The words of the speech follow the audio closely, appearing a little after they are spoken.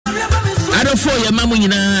Therefore, your mamma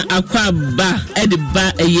akwa ba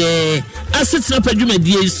ediba eye Asetena Pa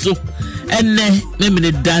dwumadie so enne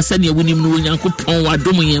memene da sane wonim no Onyankopɔn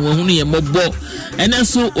wadom yen wo hunu ye mobɔ ene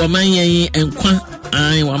so waman yen enkwa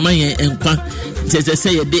waman yen enkwa tete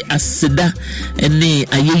say ye de aseda ene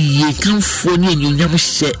ayeye kanfo ne enyunyam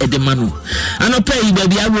hye edema no anopa yi ba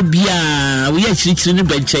bia wo bia wo ye chirichiri ne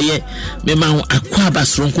bencheye mema ho akwa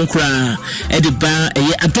abasoro nkonkora ediba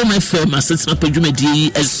eye Adom FM Asetena Pa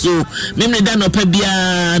dwumadie eso memene da nopa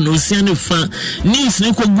bia no sia ne fa nis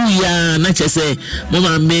ne kogu ya na chese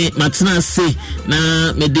mama me matena se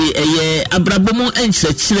na me de eye abrabomu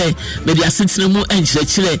enchirechire me de Asetena mu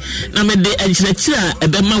enchirechire na me de enchirechire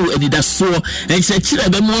ebema wo enidaso enchirechire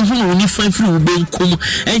ebema hunu ni fanfiri wo benkum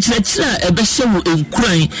enchirechire ebehye wo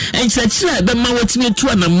enkuran enchirechire ebema wotimi tu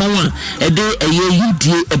anamawa ede eye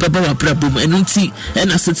yidie ebeba wa abrabomu enunti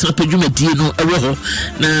na Asetena Pa dwumadie no ewo ho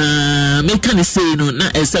na me kan say no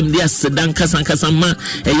na esam de asedan kasankasa ma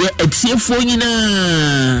eye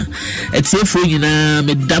etiefo nyina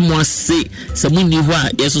me damo ase samuni ho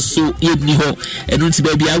a yesoso yedni ho enunti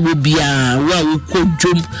ba bia wo bia wa ko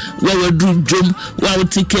dwom wa du dwom wa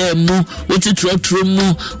tike mu wo titrotro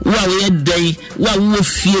mu wa wo yedai wa wo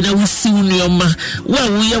fie na wo siw nioma wa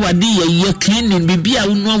wo ye wade ye cleaning bibia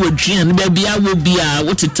wo no wadwan ba bia wo bia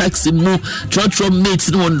wo taxi mu trotro mates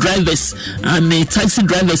no drivers and taxi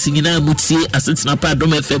drivers nyina mutie Asetena Pa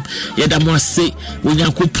Adom FM yedamo ase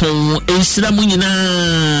Onyankopɔn enhyira mu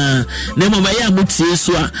nyina na mama ya mutie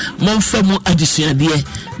so a momfa mu adesuade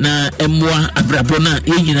na emmoa abrabo na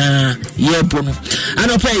yenyina yebo no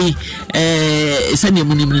anopa yi sane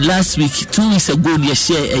munim last week 2 weeks ago ye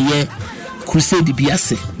share crusade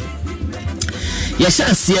biase ye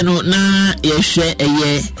share ase no na ye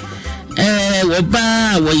hwe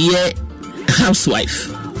woba woye housewife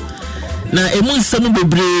na emu nsam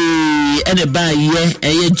bebre ene ba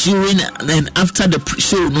ye during and after the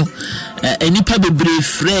show no enipa bebre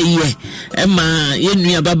frɛ ye ema ye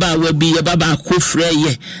nua baba wa bi ye baba ko frɛ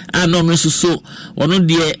ye ano no so ono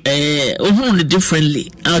de ohun ne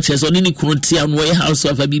differently out as oni ni kunu tia no ye house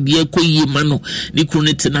of bibie ko yi ma no ni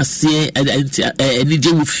kunu tenase eni je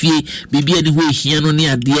wo fie bibie ni ho ehia no ne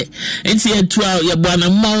ade enti ye to ye bo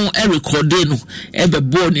anamon record no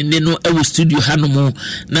bebo ne no e studio hanom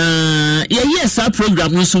na yes our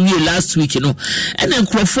program no so we last week no and then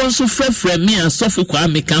crofon so frɛ me and Sophie kwa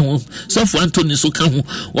meka ho Sophie Anthony so ka ho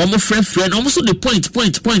wo mo frɛ no so the point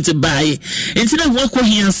by enti na ho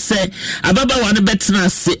akɔhia sɛ ababa wa no betena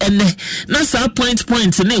se ene na sa point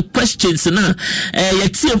ne questions na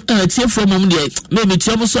tie from mom de me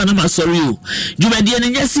tie mo so na ma sorry o dwumadie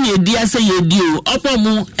ne nyase ye dia sɛ ye di o opo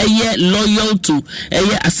mo eye loyal to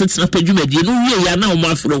eye Asetena Pa dwumadie no wie ya na o mo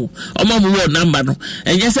afro o mo wo number no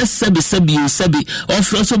enye sɛ sebi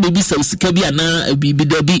ofro so baby so sika bi ana bibi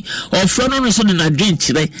dabi ofro no so na adwen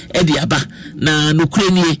kyerɛ de aba na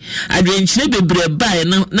nokure nie adwen kyerɛ bebre bae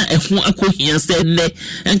na ɛho akɔhia sɛ nne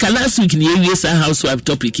enka last week ne yewie sa housewife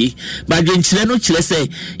topic ba adwen kyerɛ no kyerɛ sɛ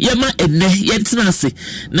yema enne yɛntena ase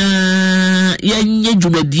na yenye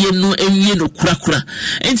dwumadie no ewie no kurakura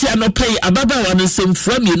enti anopai ababa wa no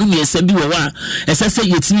semfra mienu miesa bi wo a ɛsɛ sɛ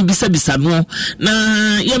yetimi bisa no na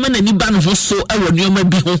yema nani ba no ho so ɛwɔ nneɛma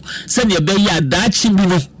bi ho sɛ ne be ya daachi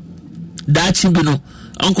bi no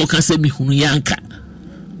onko ka se mi hunu yanka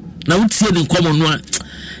na wutie ne nkomo no a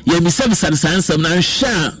ya mi se sansam na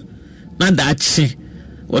hwa na daachi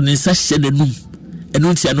woni sa hye nanum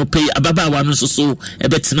enu ntia no pay ababa wa no so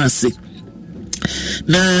ebetena ase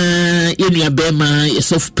na yenua bema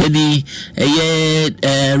yesof penny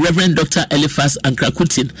Reverend Dr. Eliphas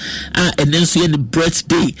Ankrakutin enenso ye ne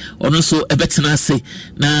birthday ono so ebetena ase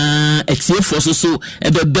na etiefo so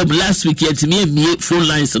ebebem last week yetimi emie phone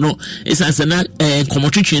lines no esanse na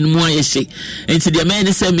komotwetwe mu ayehye enti de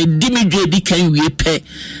man say me dimidwe di kan wie pe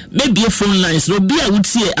me bie phone lines no bia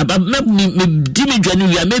wutie ababa me dimidwe no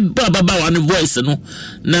wie me baba one voice no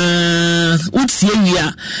na wutie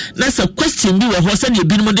wie na say question bi wo ho say ne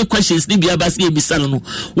binum de questions ni bia ba say ebisa no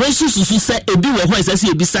won susu say ebi wo ho say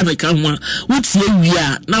ebisa na kan ho wutie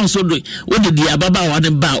wie na so do wo de dia baba one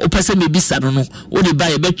ba o pese me ebisa no wo de ba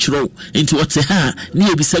e be twiro enti what ha ni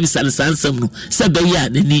ebisa bisa sansam no say be ya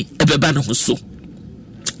ni ebeba no ho so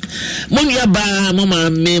Monya ba mama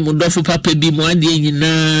me mudofo papa bi mo ade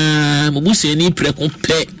nyina mobuseni preko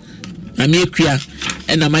pe na me akua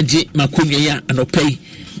na maje makonwa ya anopai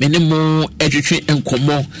mene mo edwetwe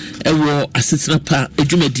enkomo ewo Asetena Pa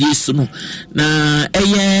edwumadie so no na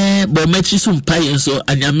eye bo matri so mpaye so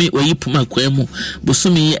anyame oyi puma kwemu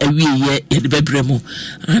bosumi awieye ye de bebremu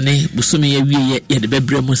ane bosumi awieye ye de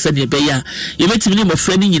bebremu sane be ya ye betimi ne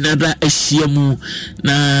mofra ni nyinada ahia mu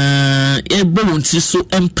na e bo wonti so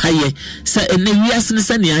empaye sa ene wiase ne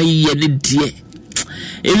sane aye ne die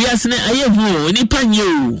ewiase ne aye hu enipa nye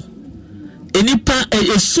o enipa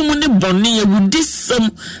esum ne bonni ye wudisam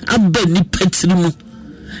aba nipa tirimu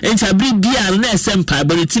enta bibia na esempa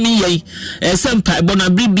bo retimi ye esempa bo na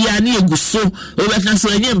bibia na eguso obeka so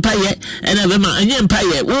enye mpa ye ena be ma enye mpa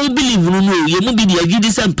ye wo believe no no ye mu bi de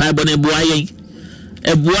agidi sempa bo na eboa ye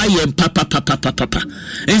papa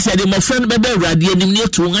ense de mo friend bebe awrade anim ne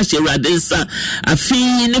to nga hye awrade nsa afi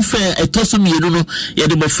ne fe etoso mienu no ye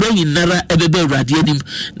de mo friend nyinara bebe awrade anim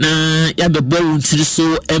na ya bebo wontiri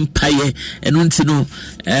so empire eno ntino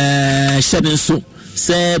hye so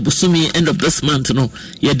say busumi end of this month no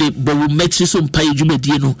ye de bo match so empire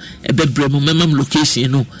dwumadie no ebebrem memam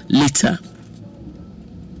location no later.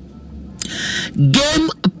 Game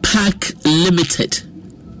Park Limited.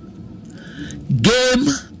 Game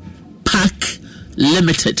Park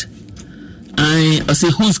Limited. I say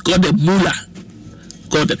who's got the mullah?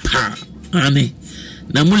 Got the power. Ane.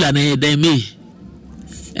 Na mullah na de me.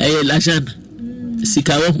 Lajan.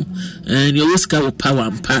 Sikawo. And you always got power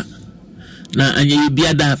and power. Na anye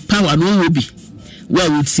biada power no obi. Where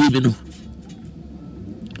would see me no?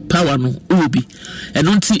 Power no obi. And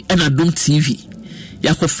unti and Adom TV.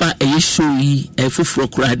 Yakofa show yi fufuro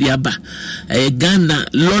kra de aba Ghana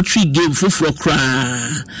lottery game fufuro kra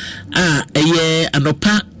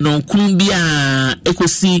anopa no kunu bia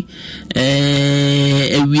ekosi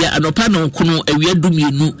ewia anopa no kunu ewia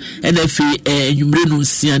dumienu na fe enwumre no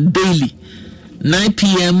nsia daily 9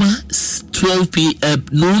 p.m. 12 p.m.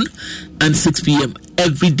 noon and 6 p.m.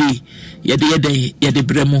 every day yede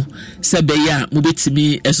bremo sebeya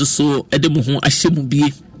mubetimi esoso edemu ho ahyemu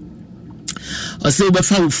bie or say we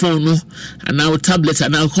found phone no and our tablet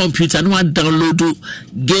and our computer no download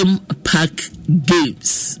Game Park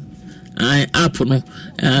Games app no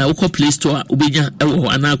uko Play Store ubenya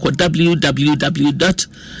and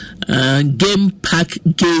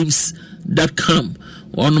www.gameparkgames.com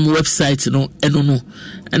on my website no eno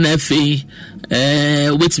and FA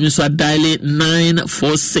wait me so dial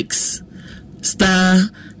 946 star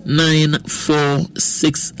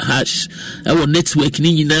 946 hash our network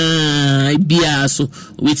ni nyina bia so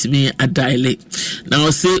with me a dial now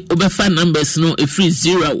say obefa numbers no e free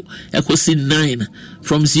 0 ekosi 9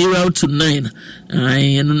 from 0 to 9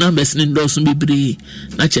 and numbers ni ndo so bebre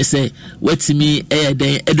na che say with me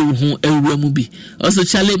den edu hu ewura mu bi also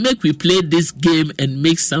Charlie make we play this game and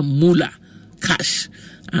make some moolah cash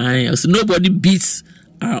so nobody beats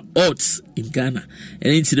our odds in Ghana.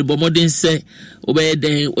 And into the modern say, obey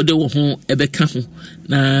the ode wo ho ebeka ho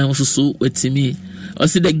na so wetimi.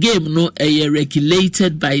 Also the game no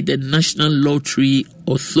regulated by the National Lottery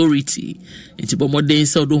Authority. Into modern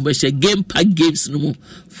say don't be Game Park Games no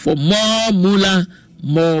for more moolah,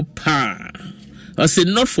 more power. Also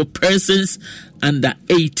not for persons under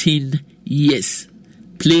 18 years.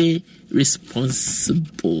 Play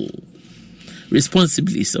responsibly,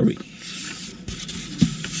 sorry.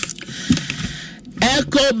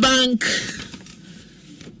 EcoBank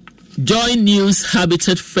Joy News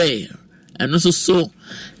Habitat Fair and also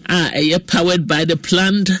powered by the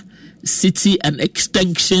planned city and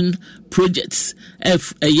extension projects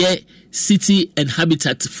city and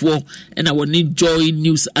habitat for and our need Joy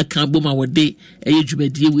News account our day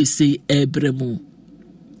we say ebremu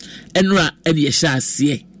enra yesha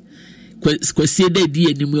sie kwesi de di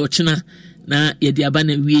enimu ochina na ye di aba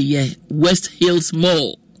na wie West Hills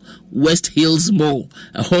Mall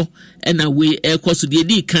and away air cost the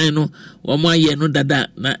D kind or my year no dada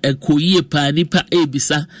na a koye pa nipa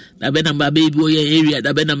ebisa na benamba baby or area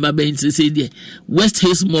da benamba ben say dear West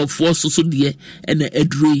Hills Mall for so dear and a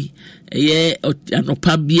dre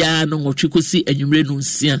anopa bia no ochikosi enwumre no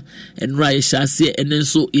nsia enra ye hyase enen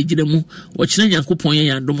so yegiremu wokyena Yakopon ye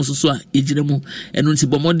yandom so a yegiremu enu nti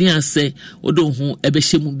bomoden ase odo hu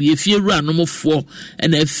ebehye bi efie wura no mofo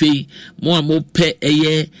ena afei mo amope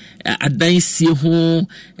adansie ho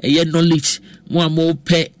knowledge mo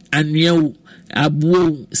amope anwea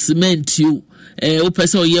abuo cement you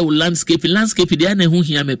person ye landscape dey na hu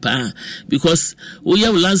hia me pa because ye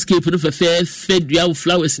landscape no fe dua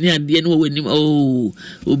flowers ni ade no wanim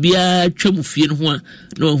obia twam fie no ho a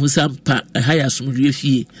no hu sampa haya somdue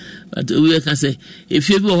fie but we can say if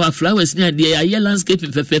you go flowers ni ade ye landscape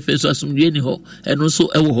fe so somdue ni ho eno so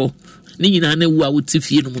ewo ho ni nyina na wu a wote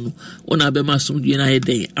fie no mu no wona be ma somdue na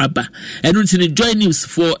yeden aba enu nti ne joy news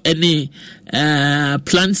for any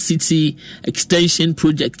Plant City extension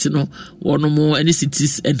project no one more any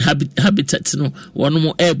cities and habitats no one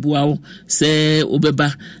more airboa say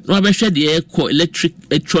obeba no abehwe de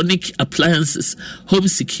electronic appliances, home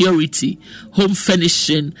security, home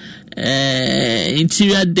furnishing,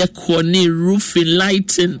 interior decor, roofing,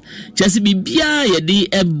 lighting, just bibia ye de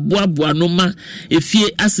eboa no ma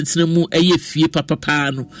efie Asetena mu eye fie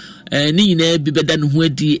papa no ni nyina bibeda no ho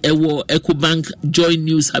adi ewo Ecobank Joy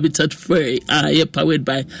News Habitat Fair powered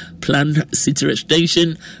by Plant City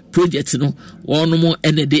Extension project no one more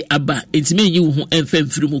ND aba intime yi wo ho emfam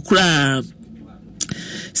firi mu kura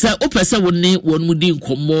sa opese wonne won mu di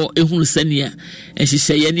nkomo ehunu sania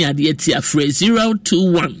ehyehyeye ne ade ati afre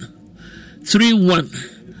 021 31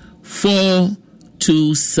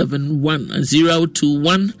 4271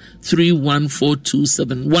 021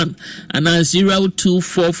 314271 and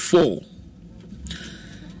 0244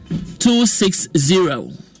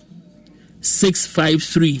 260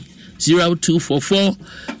 653 0244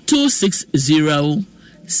 260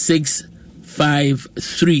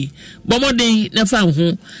 653 bomodin na fa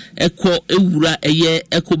ho eko ewura eye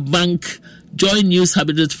Ecobank Joy News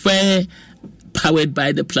Habitat Fair powered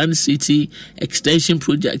by the Plant City Extension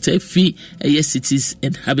Project fee cities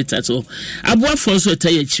and habitats so abua for so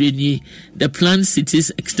tell you the Plant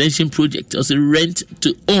Cities Extension Project also rent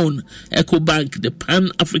to own Ecobank, the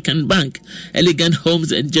Pan-African Bank, Elegant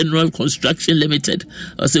Homes and General Construction Limited,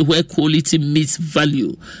 also where quality meets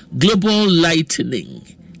value. Global lighting,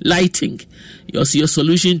 your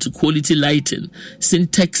solution to quality lighting.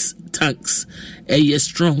 Syntex tanks, a year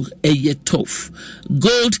strong, a year tough.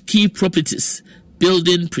 Gold Key Properties,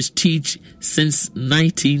 building prestige since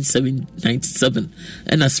 1997,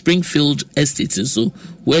 and a Springfield Estate, and so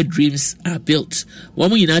where dreams are built.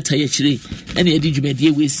 One way in our tire, any additional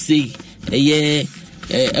we say a year.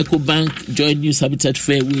 Ecobank Joy News Habitat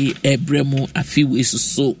Fair we Bremo a few ways or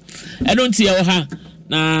so. I don't see how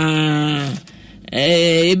na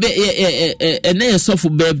a soft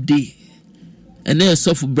birthday, and a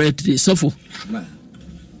soft birthday, soft.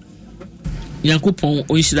 Yankupon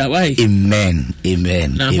Oishida, why? Amen.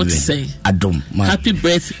 Now, what to say? Adom. Happy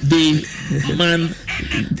birthday, man.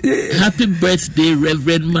 Happy birthday,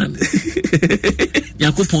 Reverend man.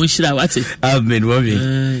 Yankupon Oishida, what? Amen. What? I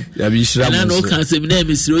know can't say my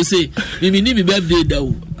name is Rose. Maybe me birthday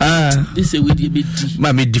though. This is with you,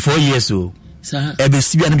 Mammy, 4 years old. Sir,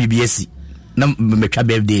 Ebesian BBS. No, my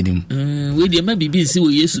birthday. With your BBC,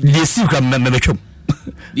 we used to be a secret member.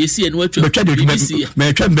 You see, and what you're trying to see,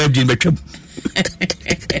 my trump birthday, my trump. I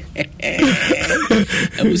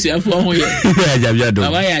was here for you.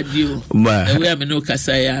 Why are you? We have no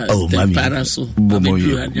Casaya. Oh, Paraso.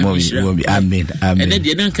 Amen. And then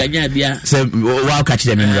you don't can you say, wow, catch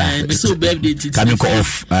them in right. So, birthday coming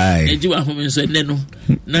off. I do a home and so no.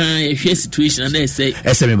 Now, if your situation, and they say,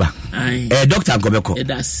 Esemba, a doctor, Gobeko.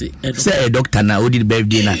 That's it. Say a doctor now, who did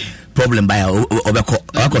birthday problem by our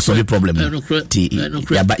solve problem. Yeah,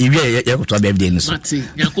 but if you have to have evidence,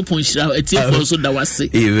 Yakupon shall a tea also that was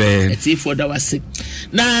sick. A tea for that was sick.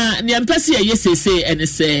 Now, Niampasi, yes, say, and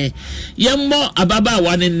say, young more ababa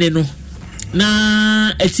one in Neno.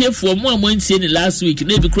 Na a tea for more months in last week,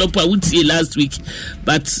 maybe crop I would see last week,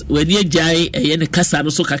 but when you jai a yen casa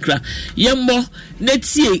so kakra, young more, let's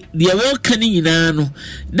see the award canning in ano.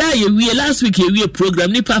 Die we last week a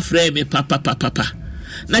program nipa frame papa.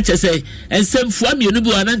 Not just say, and some from you know,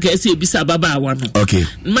 and I say, Bisa Baba one. Okay,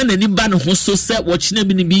 man, any ban who so set watching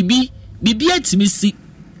them in BB at me see.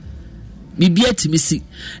 BB at me see.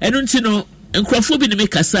 And don't you know, and Crawford in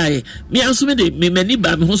make a sigh. Me also made me many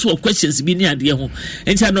bam who questions be near dear home.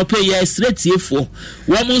 And I no pay a straight here for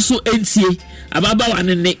one more so NCA, Ababa one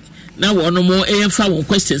and neck. Now one more AFA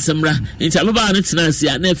questions samra into Ababa and Nancy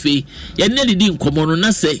and Nefe. You nearly didn't come on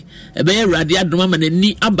and say, a bear radiant woman and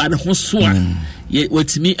knee about who swan. Yet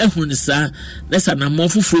what me a hunsa, that's an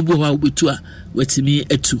amorph frubu how we tour, what me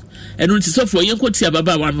a two. And when it's so for you, could see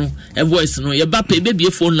Baba one, a voice no, your bappy baby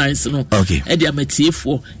a phone lines no. Okay, and I'm a tea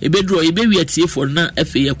for a bedroom, a baby a tea for now, a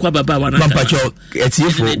fee a quababa one. Papacho, a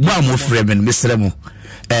tea for one more friend, Mr. Remo,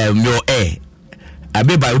 your air. I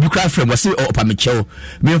be by Ubuka from was say up a Michel,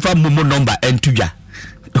 me from Mumu number and Tuja.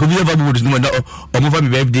 Whoever would know or move on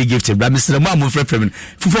birthday gift, but Mr. Mamma from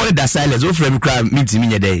for that silence, oh, friend crime meets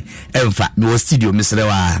me a day. In fact, no studio, Mr.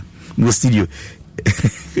 Lewa, no studio.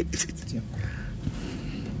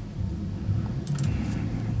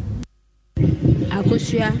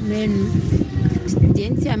 akosua menu the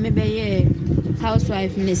enti amebeye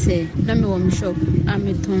housewife ne say na me wo shop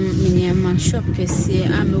ameton miniama shop kese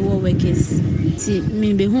amewo workers ti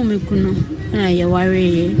me be hu me kuno na ye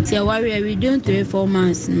worry ti ye worry we don't 3-4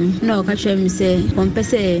 months no o ka tell me say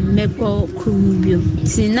compese meko krumubio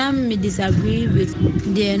ti na me disagree with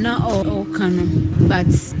the na all kano but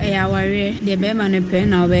I worry the be man pe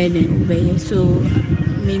na obey so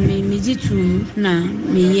me jitu na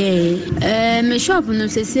me ye me shop no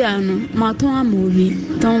sesi ano ma ton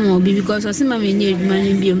amobi ton obi because osima me ni eduma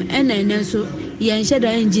ni biom ene so yen sheda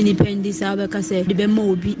engine pendi sa obeka say de be ma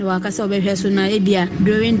obi na waka say obehwe so na ebia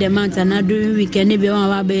during the month and during weekend be wan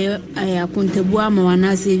wa be akontabu ama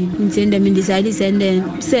wana say ntende me decide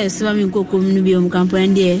send say so me kokom no biom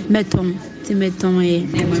campaign de meton ye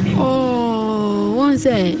one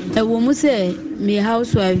say e wo mu say me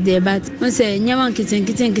housewife there but one say nyaman kitchen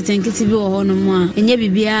bi wo no mo a enye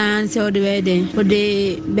bibia say o de we den o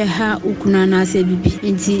de be ha ukuna na say bibi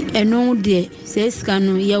nti eno de say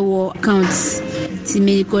scan ye wo account ti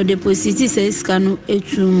me ko deposit say scan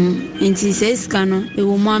etum nti say scan e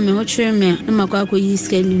wo mo me ho twere me na makwa ko yi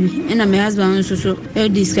scan bi na me husband so e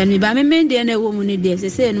di scan ba me de na e wo mu ne de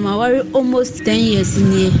say no ma worry almost 10 years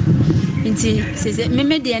ni nti say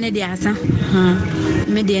me de na de asa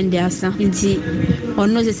me de ndi asa nti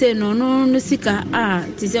ono say no sika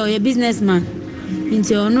ti say o businessman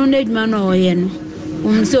nti ono na eduma no o ye no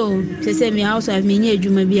so say me housewife me nya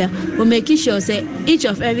eduma bia o make sure say each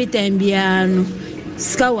of every time bia no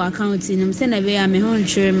sika wa account ni say na be ya me ho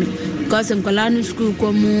ntwere me because nkola no school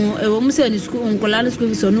komu e wo mu say ni school nkola no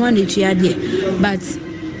school so no na tua de but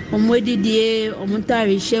omo didie omo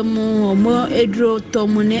tare hyemu omo edro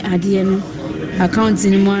tomu ne ade no account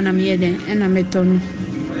ni mo na me ye den na me tonu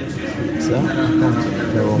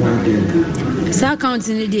sa account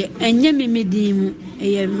ni de enye me di mu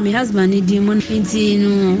me husband ni di mu nti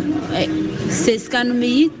no se scan me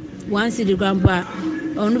yi 1 cedi grandpa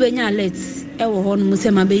onu be nya alert e wo ho no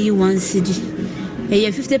se ma be yi 1 cedi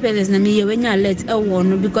 50 pesos na me ye we nya alert e wo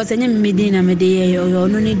no because enye me di na me de ye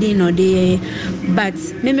onu ni di no de ye but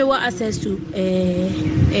me wa access to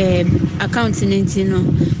account ni nti no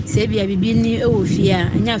se bia bibi ni e wo fia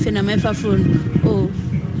anya fe na my phone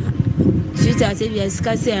Sita say we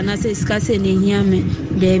discuss and I say discuss ni hia me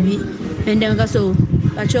debi and then so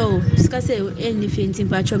pacho discuss anything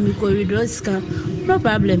pacho mi ko withdraw ska no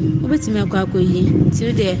problem obetimi akwa yi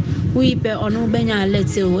till there we pe onu benya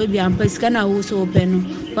alert o e bia ampa ska na wo so pe no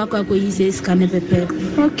akwa yi say ska ne pepe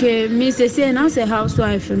okay me say na say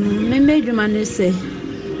housewife no me medwuma ne say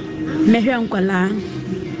me hwe nkwala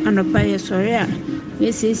anopa ye sorry a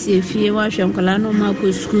we say fie wa hwe nkwala no ma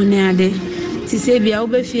ko school ne ade ti say bia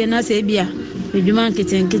obefie na say bia eduma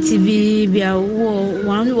nkiti bia wo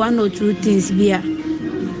one or two things bia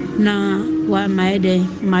na wa my day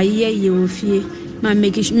my ye ofie ma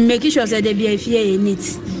make sure say dey bia fie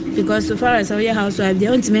neat because so far as our housewife they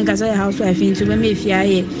want to make us a housewife into me fie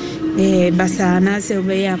aye basa na say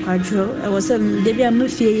we ya kwadro e was dey bia me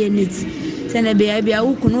fie neat say na bia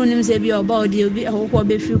ukunu nim say bia oba odi obi ahokwo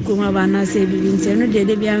be fi ko ma ba na say bi nti no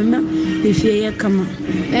dey bia me fie ye kama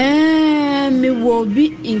me will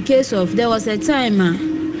be in case of there was a time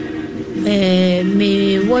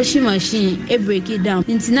me washing machine e break it down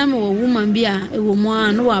nti na me wo woman bia e wo mo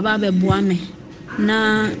an wo aba be boa me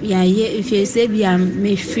na ya ye if you say bia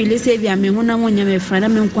me feel say bia me ho na mo nya me fra na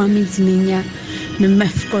me nkwa me ntiminya me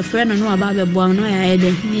ko fra na no aba be boa no ya ye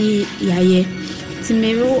de ni ya ye ti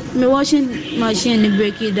me washing machine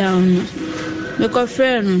break it down me ko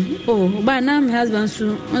friend but now my husband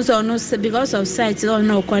so no because of sight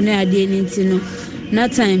no kwane ade ni ntino na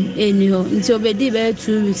time anyhow until obedi be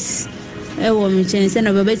 2 weeks e wo me chance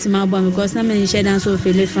na be beti ma bo because na me share dan so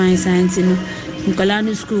feel fine science no nkola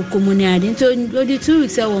no school komuni ade until odi 2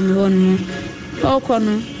 weeks e wo me ho no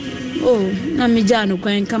okono na me ja no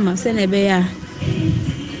kwan kama se na be ya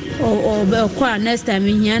be kwa next time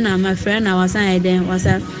here na my friend na wasan eden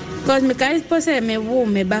wasa because me kai pose me wo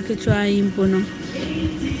me back to impo no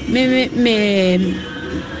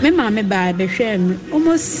me mama ba be hwe me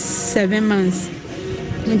almost 7 months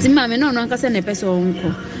nti mama no no nkasa na pese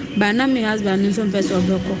onko ba na me husband nso pese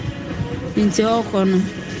obeko nti oko no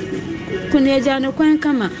kunu eja no kwan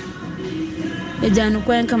kama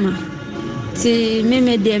ti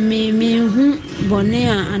me de me hu bone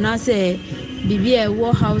a anase bibi e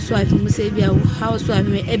wo housewife mu se bia housewife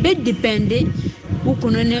me e be depend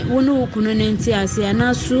ukunu ne nti ase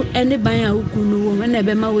anasu ene ban a ukunu wo na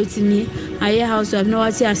be ma wetini aye housewife na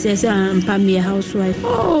wati ase ampa me housewife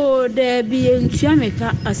there be entua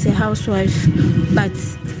meka as a housewife but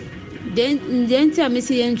then ti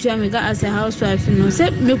amesi entua meka as a housewife no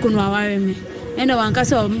se me kunu aware me and one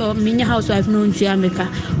casa mini housewife known to America,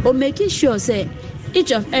 or making sure say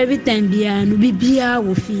each of every time be an bibia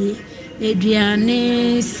wofi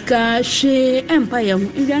Adriane Skashi Empire.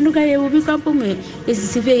 If you look at it, will become a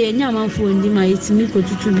severe yaman for Ndima, it's Miko to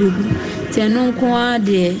Tubu. Tenon qua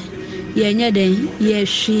de Yanyade, yes,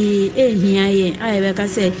 she, here, I can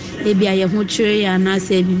say, maybe I have much and I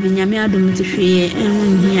say, Binyamia to free,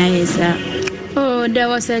 and here is oh, there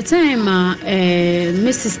was a time,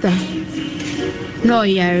 Miss Sister, no,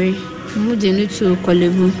 Yari, moving to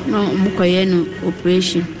Kolebu, no Mukoyeno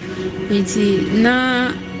operation. It's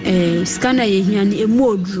now. Scanner here and a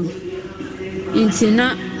modru.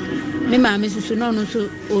 Intina, me mamma so no so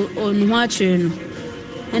on watching.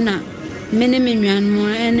 And many million more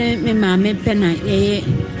and me mamma penna.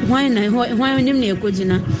 Why you near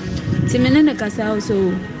Kojina? Timinana Casa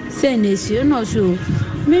also send this, you know, so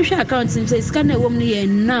maybe accounts and say scanner woman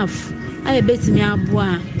enough. I bet me a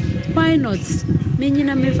bois. Why not?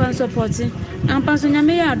 Meaning me fan supporting. And passing a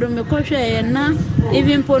mayor, don't make a share now.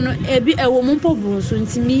 Even pono a woman pobo, so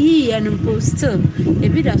into me and post still a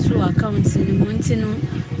bit as so accounts in the Montino.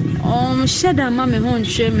 Shada mammy won't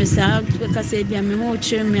share me, sir, because I be a memo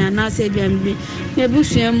chair me and I say, be a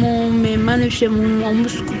bush, me manage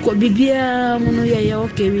almost could be beer, mono,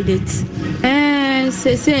 okay with it. And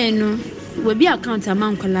say no, will be account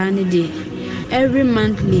among Colani day. Every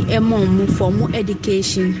monthly, a mom for more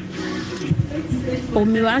education. Or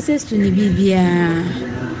me access to the Bibia.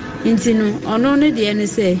 Intino, or no, the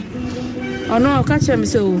NSA. Or no, catch him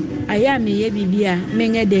so. I am a Bibia,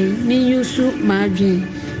 many a day, me use margin.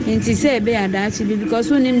 And to say, bear that because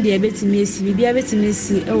when him the abet missy, be able to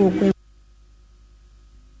miss oh.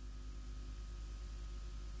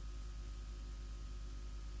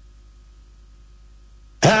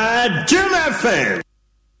 Jim FM.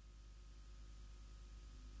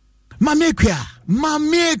 Mamie Quia.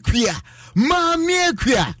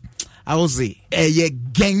 I will say,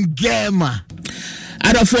 gengema.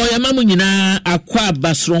 Adafo ya mamu nyina akwa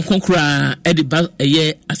basron konkura ediba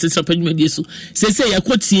eye Asetena Pa so sese ya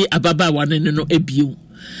kotie ababa wane no ebio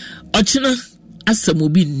ochina asem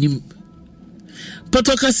obi nim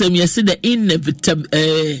potoka sem yesi the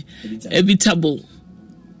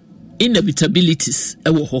inevitabilities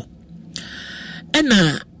ewo ho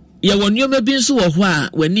ena ya wonyo bi nso wo ho a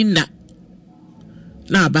wani na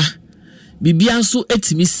aba bibia nso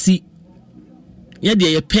etimi si ye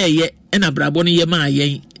de ye peye ena brabo no ye ma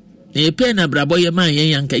yen na ye pe na brabo ye ma yen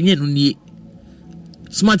yanka nye no nie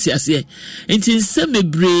smart ase enti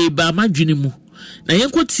nsemebre ba madwene mu na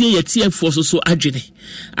yenkotie ye tiefo so adwene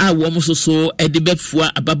a wo mo so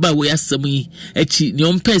edebefua ababa we asem yi achi ne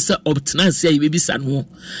ompese obtenance ya bebisa no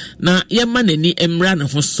na ye ma nani emra ne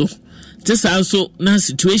ho so tesa also na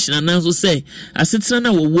situation ananso say Asetena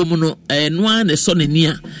na wo mu no no a ne so nani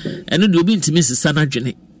a eno de obi ntimi sesa na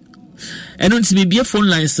adwene eno ntimi bie phone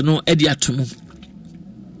lines no edi atomo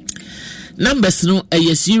numbers no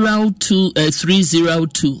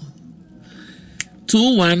 02302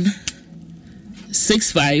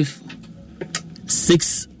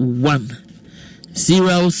 216561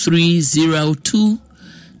 0302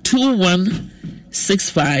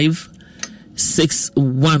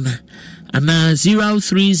 216561 and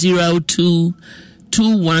 0302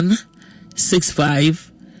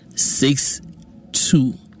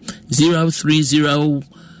 216562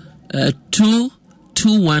 0302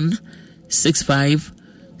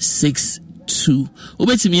 216562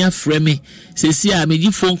 obetimi afre me sesi a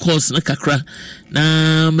meji phone calls na kakra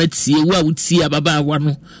na matie wa uti ababa wa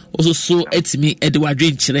no ososo etimi ede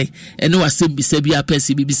wadwe nkire ene wasem bisa bia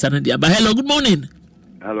pesi bibisa na dia. But hello, good morning.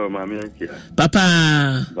 Hello, Mami.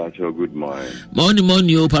 Papa. Pacho, good morning.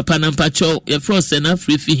 Morning, oh, Papa na Pacho. Your friend say na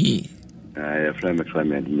free fi. Your friend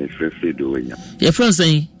Clement, me free doing. Your friend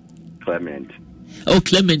say Clement. Oh,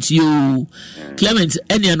 Clement, you. Clement,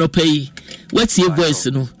 any no pay. What's your voice,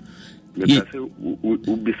 no? Me say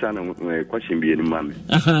ubisa na question bi ni mami.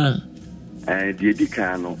 Die di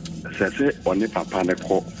kan no say oni papa ne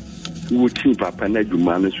ko. Wo tin papa na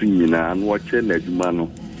adwuma no so nyina no che na adwuma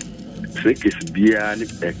no. Trekes bia ni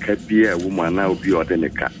eka bia wo mana obi ode ne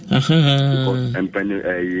ka.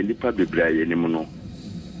 Empani nipa bebraye ni mu no.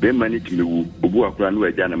 Be mani timewu obu akura no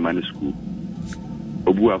agya na man school.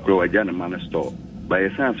 Obu akura wagya na man store. By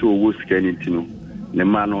sense wo scan ntino ne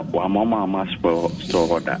ma no wa mama store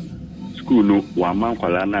order. School no wa man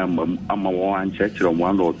kwala na ama wo an church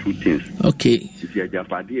one or two things. Okay. If you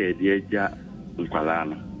japade e de agya nkwala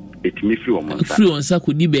no etimi free wo monsa. Free won sa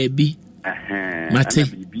kodi baabi. Mate.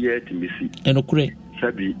 Bibia timisi. Enokure.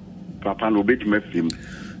 Sabi papa no betime film.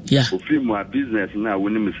 Yeah. O film a business na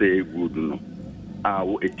woni me say good no.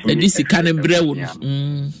 edi sika ne brɛ wo no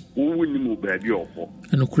wo ni mu ba bi ofo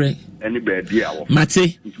enokure eni ba bi a wo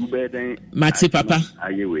mate papa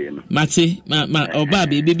aye we no mate ma oba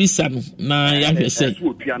be bisa no na ya hwɛ sɛ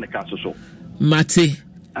wo pia ne ka so mate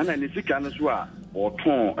ana ni sika no so a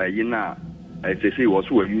oton ayi na I say was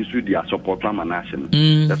who used to the support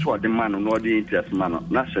nation. That's what the man no the interest man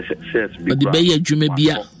na shares be the bay adwuma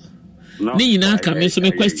bia ni nyina ka me so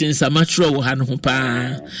me questions amature wo ha no ho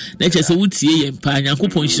pa na che se wutie ye mpa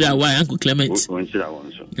Nyankopon hira wa Uncle Clement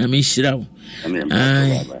na me hira wo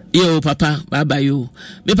yo papa bye bye yo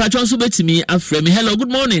me patron so betimi afre me hello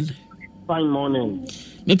good morning fine morning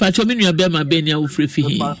me patron me nua be ma be ni a wo frɛ fi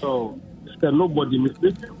hi nobody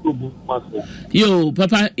mistake yo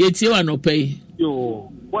papa etie wa no pay yo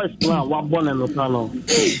what's now what born and no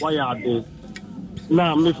why are they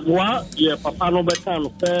now me for yeah papa no better no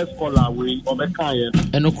first caller we or better yeah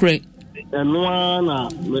enokure eno na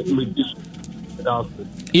me dis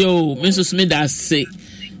yo Mrs.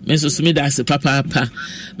 Smith papa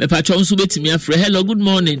me patron so betimi afre hello good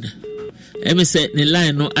morning me say the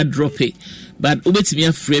line no a drop it but obetimi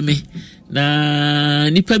afre me na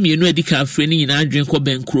nipa mienu adika afre ni nyina adwen ko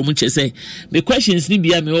ben krom che say the questions ni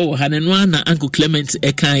bia me wo ha na no na Uncle Clement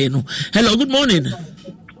ekan no hello good morning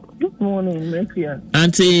Mefia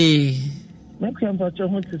auntie Mefia mpacho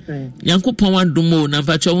ho te say Nyankopon adomo na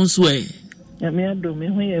mpacho ho so e ya me adom me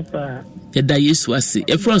ho ye pa e da Yesu ase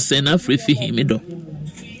e fro say na afre fi him do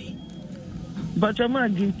but ma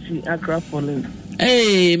gifti akra police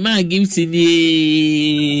ma gifti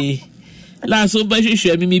ni la so ba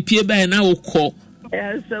hwehwe mi pie ba na wo kɔ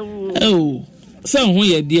so ho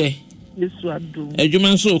ye de Yesu adom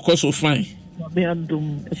adwuma so kɔ so fine me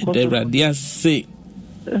adom de radia say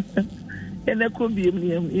ene ko bi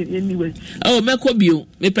anyway meko bio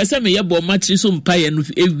me pese me ye bo matri so mpa ye no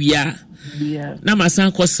ewia na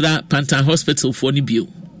masan kosra Pantan Hospital for ni bio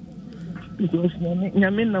because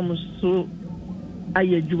nyame nam so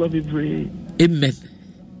ayejuba bebre amen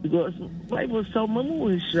because Bible say mamu wo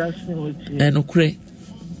shirasin oti enokure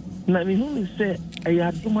na me hu say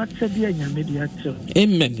ayadoma tede anyame de acho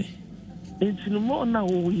amen enti no mo na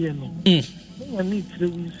wo ye no na me tire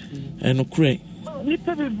wisi enokure ni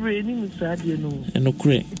pepe bre ni musade no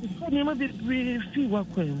enokure ni ma bebre fi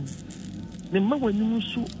wakwam ne ma wani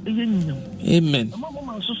musu ye nyam amen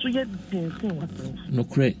ma so ye densin wakwam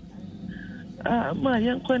enokure ma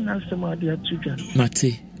yan kwa na sema de atudwa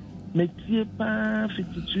mate metie pa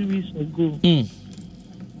 52 weeks ago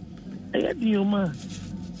dioma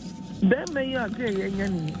be me ya ge ye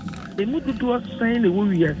nyani emu dudu asan le wo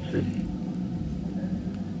wiase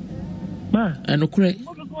ma enokure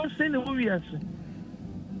dudu asan le wo wiase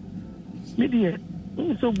media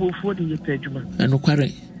so bo for the adwuma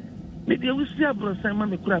enokare media wusi abrosan ma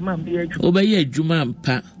me kura ma be adwuma obaye adwuma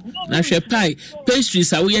mpa na hwe pai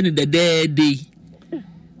pastries a wo ye ne dedede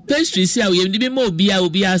pastry si a we ndi me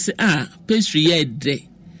obi ase pastry ye de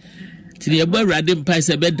ti ye bo awrade mpa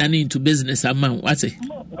se be dane into business amount what say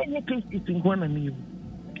it's in one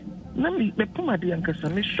na me puma de ankasa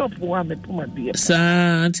me shop wa me puma de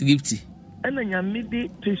sa to gifty ena nya me de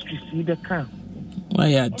pastry si de ka why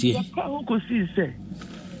ya die ka ko si se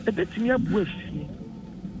e betimi abu afie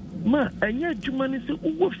ma anya adwuma ni se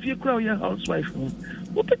wo fie kra wo housewife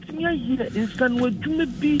wo betimi ayi instant wo adwuma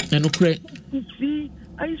bi enokre si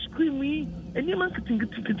ice cream yi any man kitin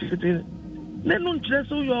nenu nkyerɛ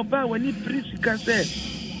so yɛ ɔba wani prisika sɛ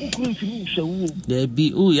ukunti mu hwɛ wo there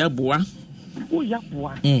be ya boa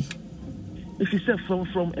if you say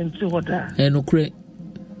from until hoda enokre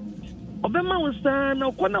obema wo sa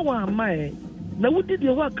na kɔ na wa amae na wodi de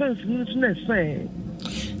ho akansi ni so na ɛsɛn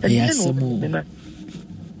ɛyɛ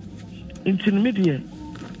intermediate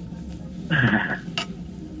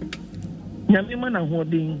nyame ma na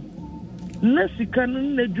hoden na sika no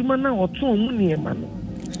na adwuma na ɔtɔn mu niema no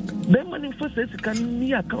bɛma ne mfa sɛ sika no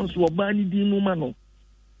ni accounts wɔ baa ne din mu ma no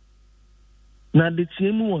na de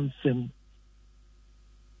tie mu wɔ nsɛm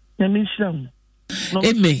nyame nhyira mu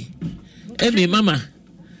eme mama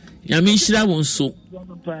nyame nhyira wo nso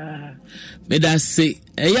meda se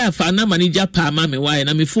ɛyɛ afa na ma ne gya paa ma me wae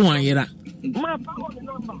na me fo anyera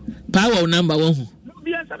paa wɔ number wɔ ho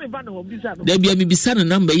da bia me bisa no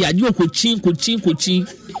number yi agye okochin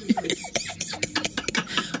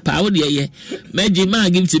paa wo de ye meji ma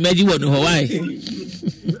gift meji wɔ no ho wae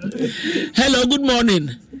hello good morning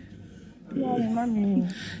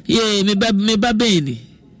me ba beni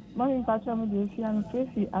mami pacha mo de fi an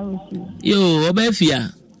fefi arosi yo oba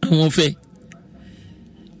fia ahun fe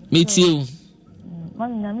me tie o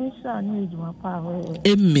mami na mi sha ni ejuma pa we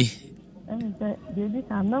emme se de bi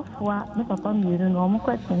ka na foa ne papa mi no no mo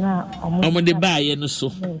kwete na omo de ba ye no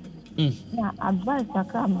so na advice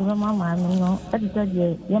kakra mbere mama no edita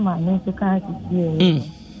je ye ma no se kan sisi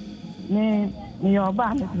me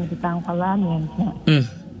oba me tankwala me ntia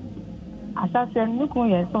asase nuku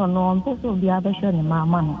ye so no mpeso bi abehwe ne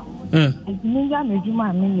mama no ninja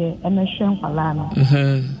mejuma me ye emehwe nkwala no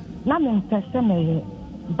na me mpese me ye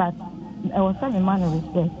but I was saying man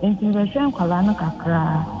respect enti behwe nkwala no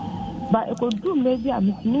kakra but e ko do maybe a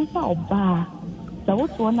metinsa oba so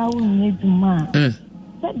what one na wunye duma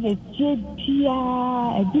said the chia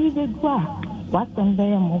a dividend what can be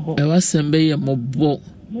a mobile I was a mobile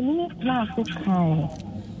na so kai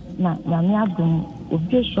na me adum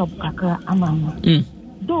obi shop kakra amama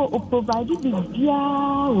do o provide the bia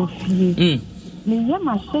ofie me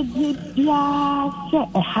yama shedi bia say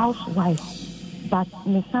a housewife but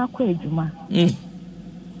me san kwa eduma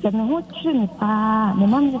se me ho chiri pa me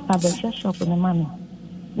mama sa be shop ne mama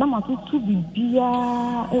na ma tutu bia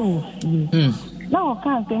e ofie na o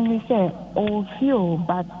kan tell say o feel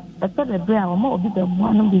but after the break o ma obi be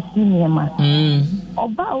mo no be see me ma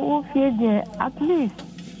oba o feel there at least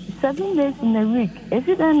 7 days in a week if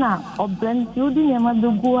you then na obren ti odi ne ma be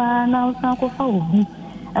goa na o san ko fa obi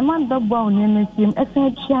e man do gba o ne na tim e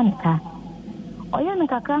san chia nka oya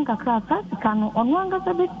nka kakra fasika no ono anga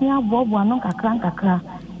sa be tia bobo ano kakra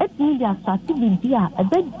it need a certificate a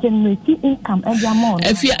bit generate income every month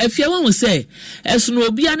if you want to say as no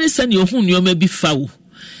obi ane sane ohun nyoma bi fawo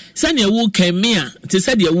sane wo kan me a te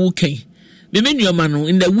sane wo kan me nyoma no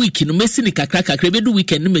in the week no mesi ni kakra be do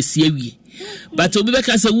weekend no mesi awie but obi be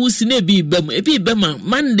ka say wo si na bi bam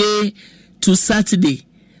Monday to Saturday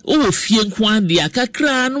o fie nko ade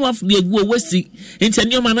akakra no af de egu wasi enti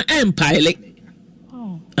nyoma no empile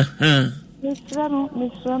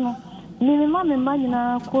Misrano. Mama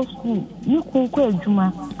na ko school. Ni kunko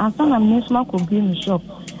adwuma. Ansa na me sma ko bi mi shop.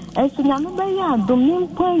 Esi na me be ya domin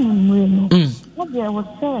po enumre no. Wo be wo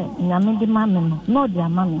se na me de mama no. No de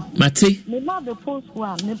mama. Mate. Me ma be post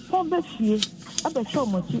wa me po be fie. Abe show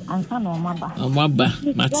mo ti ansa na o maba.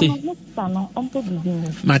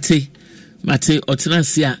 Mate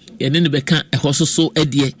otenanse a yene ne beka ehososo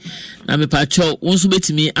edie na me pa cho wonso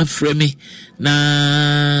betimi afre me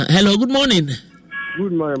na hello good morning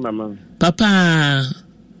mama papa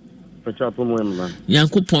pacha po mo mama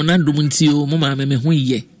yankopon na ndum ntio mo ma me ho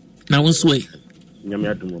ye na wonso e nyame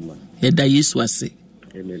adum mama e da Yesu ase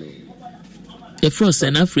amen e frost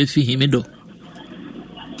na afre fi himido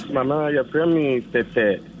mama ya premi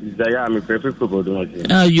tete Zaya me prefer for do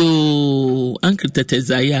ayo uncle tete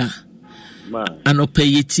Zaya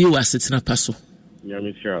anope yeti wa Asetena Pa so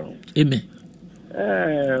nyame sure amen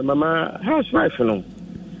mama housewife no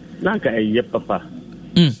nanka eye papa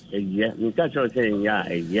eye nka cho say ya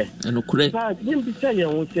eye anokure but him bi say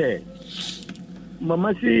you say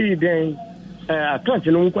mama si den account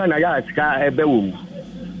no nkwa na ya sika ebe wo mu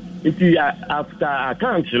iti after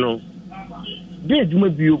account no dey duma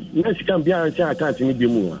bio na sika bia an account ni bi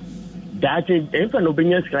mu that if no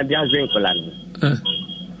benya sika dia zen kola no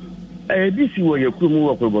this is what you come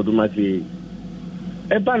work about do mate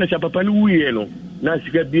e ba na papa ni wuye no na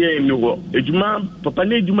sika bia ni ho ejuma papa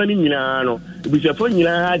na ejuma ni nyina no ebisafo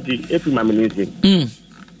nyina ade efi mamenese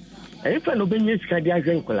e fa no benya sika dia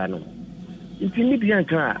zen kola no nti ni bia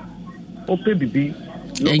nka o pe bibi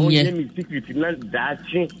no onye ni secret na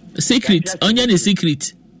dachi secret onye ni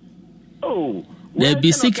secret there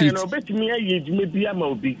be secret no bet me aye ejuma bia ma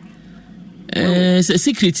obi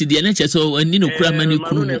secret dia na cheso ani no kura mani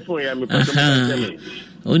kunu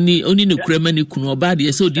oni no kura mani kunu oba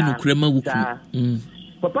de so di no kura ma wuku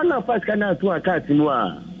papa na fast kana to account mu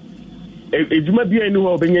a ejuma bia ni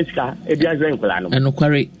wo benya sika e bia zen kula no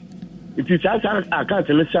enokware it is account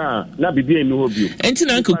no sa na bibia ni wo bio enti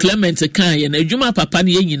na uncle Clement kan ye na ejuma papa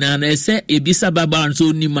ne nyina na ese ebisa baba so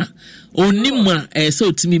onima ese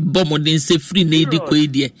otimi bomodin se free na edi ko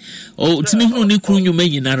edie otimi hunu ni kunu nyuma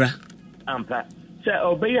nyinara ampa say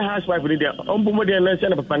obey housewife ni there ombo de na say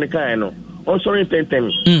na papa ne kan no on sorry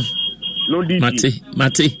tentem no di mate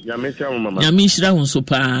ya me say mama ya me shira won so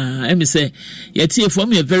pa e me say yeti for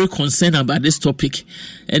me very concerned about this topic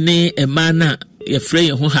any a man your friend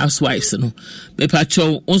your housewives no me pa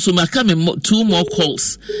cho onso maka me 2 more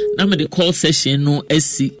calls na me the call session no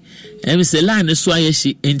esi e me say line so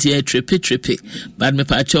ayeshi enti e tripe but me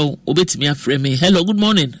pa cho obetimi afre me hello good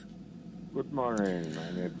morning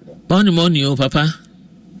morning oh papa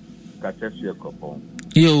Katefie kopon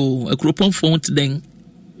yo akropon font den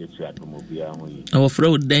yetu atomobia ho yi our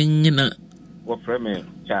friend den na wo frame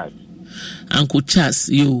Charles Uncle Charles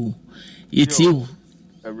yo yeti yo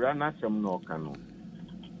awura na asem no kanu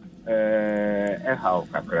hawo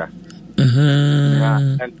kakra ya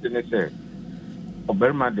antene se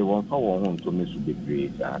Oberma de one for one to Miss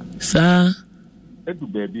Begree, sir. Edu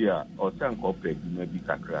baby or Sank Opera, maybe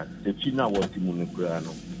Kakra, the China was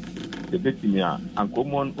Timunicrano. The Betimia, and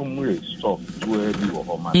common stop to a view of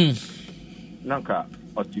Oma. Nanka,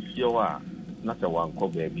 or Tifioa, not a one co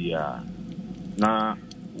baby. Na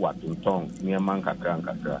what in tongue near Manka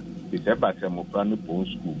Kakra. It's about a Mopano Pone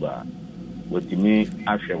Scuba. With me,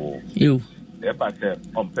 Ashewo. You. About a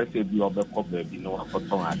competitive over copper, no, for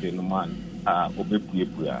tongue, I didn't man,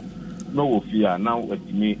 Obepuya. No fear now with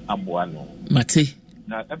me, Abuano. Mate.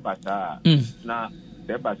 Na ebata na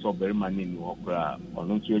ebata obere mani ni okra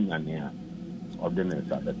onu ntu enyane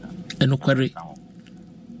ordinance abeta enokware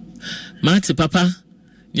Mate papa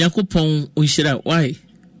yakopon unhira why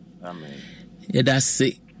amen yeda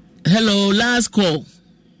say hello last call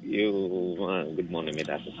you good morning me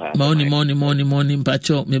that's papa morning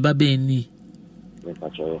pacho me ba be ni me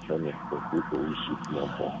pacho from me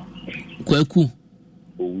kwaku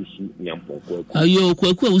Owusu nyampon kwaku ayo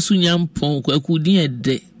kwaku owusu nyampon kwaku din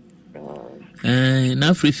ede na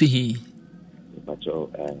afrifi hin pacho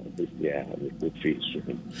this year we face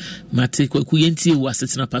mate kwaku yenti wo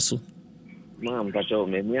Asetena Pa so ma pacho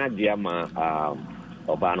me mi adia ma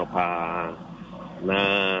oba no pa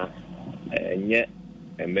na nye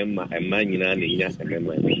emma nyina na nya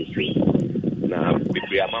emma ni na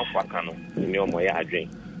bibia manfa kanu ni omo ya adwen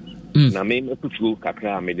na me putu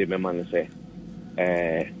kakra me de mema no se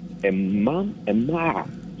emma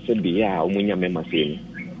se bia omunya mema se ni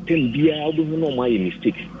tem bia obo no ma ye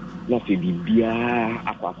mistake na se bia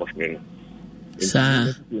akwa hwere sa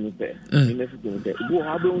ni ne bo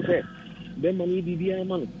ha do se be mani bia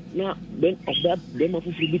man na ben of that be ma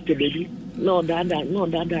fu bit baby no dada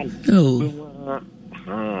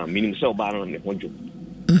minim se oba no ne honjo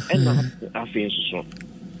na afin so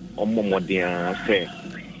omomodia se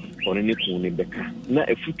ono ne kun ne beka na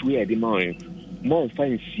afutu ya de ma mo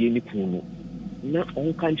fancy ni kun na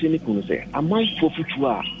on kanche ni kun se aman fo futu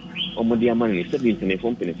a omodia man ni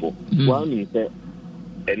 74 wa ni se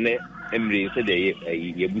ene emre se de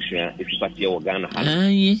ye busua esipati o Ghana ha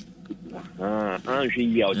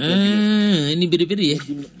anhwe ya o ni bere ye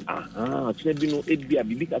tse bi no ebia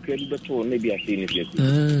bibi kakra bi beto na bia se ni se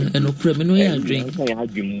eno kura me no ya adwen ya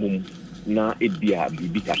adwemmum na ebia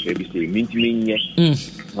bibi kakra bi se mintimi nye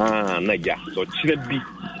na ja so tse bi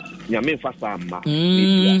nyame fasa ma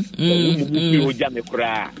ebia o ja me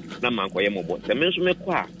kura na mankoye mobo se me nso me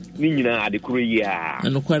kwa ni nyina ade kuro yi a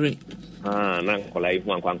eno kware na nkola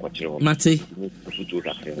ihu ankwa kire mate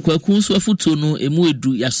kwa kunsu afuto no emu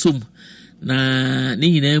edu yasom na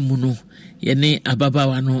ne nyina emu no ye ne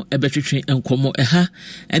ababawa no ebetwetwe enkomo eha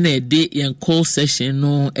ena ede yen call session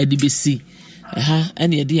no edibesi eha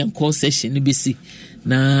ena ede yen call session ni besi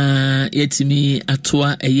na yetimi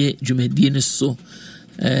atoa eye dwumadie ne so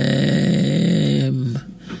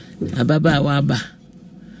ababawa aba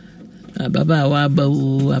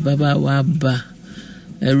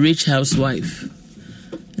a rich housewife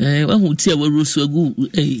when who tia we rusu agu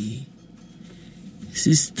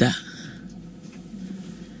sister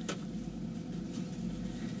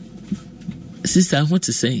what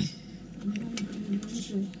to say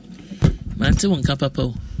mante won ka papa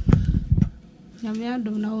o nyame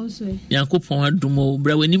adom na wo so yakopon adom o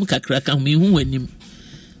bra wanim kakra ka me hu wanim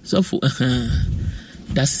so for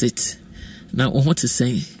that's it now what to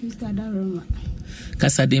say Mr. Daroma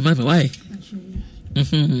kasade ma me why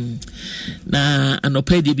na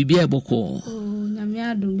anopa de bibia eboko nyame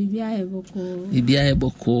adom bibia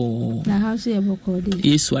eboko na house eboko de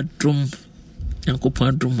Yesu adom yankopon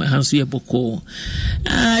adom house eboko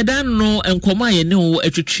I don't know enkoma ye ne wo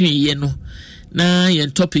atwetwe ye no na ye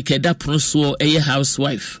topic eda prono so eye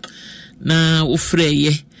housewife na wo frɛ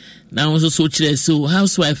ye na wo so kire so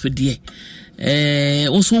housewife de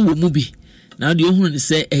wo so wo mu bi na de ohunu ne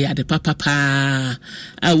se ade papa pa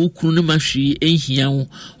a wo kunu ne mahwe ehia wo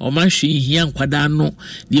o mahwe ehia nkwada no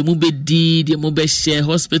de mu bedi de mu be share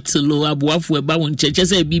hospital o aboafo eba wo ncheche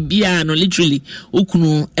se bibia no literally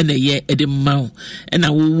okunu ena ye ede mma wo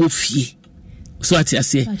ena wo fie so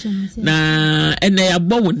atiase na ena ya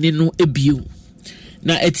bo wo ne no ebio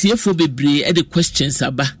na etiefo bebre e de questions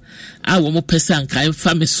aba a wo mo pesa nka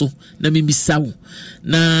emfa me so na memisa wo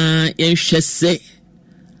na yenhwe se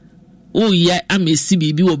o ya amesi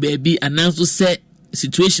bibi wo baabi ananso se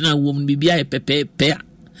situation a wo bibi a pepepe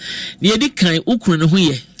ne yedi kan ukunu ne ho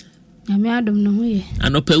ye nyame adom ne ho ye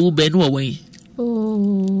anopa wu be ne wo wen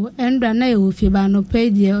endra na ye wo fie ba no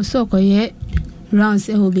page so koye rounds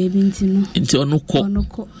e ho baby ntino nti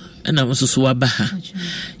onoko ana msoso wa baha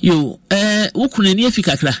yo ukunu ne afi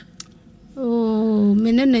kakra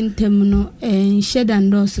menene ntem no nhyedan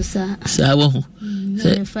do so sa wo ho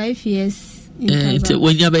 5 years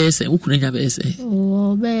when you have say, who couldn't have say?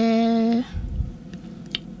 Oh,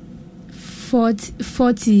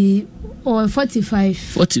 40 or 45.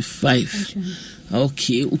 45.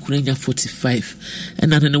 Okay, Ukraine 45.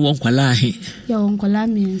 And not anyone kwalahi. Your uncle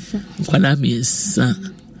Lamians. Kwalamis.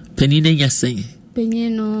 Penina yasay.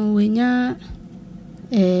 Penino, when ya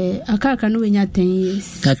a carcan when ya 10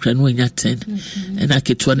 years. Carcan when ya 10. And I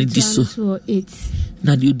get 20 disso. 8.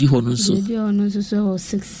 Now you do honor so. So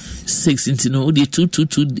 6. 6 into no, the 2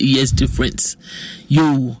 years difference.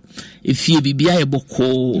 You, if you be a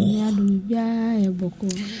boko.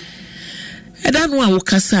 And I know I will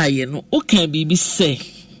casay, no, okay, baby say.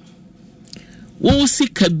 Wo si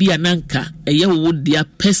kabi ananka, a year would dear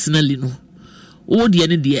personally no. Oh,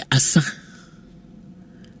 dear asa.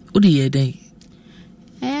 Oh, dear day.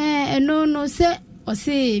 No, say, or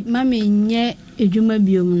say, mammy, nye, a juma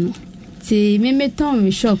bium. See, me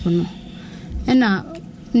Tom shop no. And now,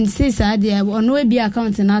 says I dear, or no be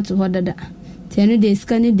accounting out to order that. 10 days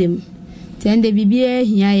scanning them. 10 the BBA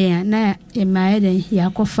here, na a maid and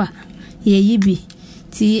Yakofa. Ye be.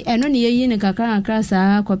 See, and only a yin a crass,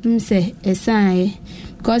 a copim say, a sign.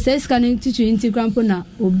 Cause a scanning teacher into Crampona,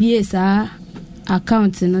 or be a sa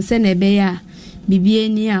accounting, or send a bear,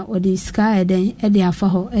 BBA near or the sky then at the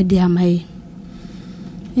afaho at the amay.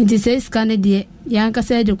 It is a scanner dear, Yanka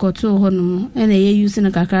said you got 2 honum, and a year using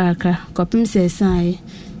a cacaraca, copim says sign.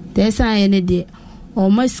 There's I any day,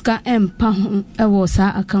 or Musca and Pahom, I was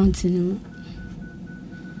our accounting.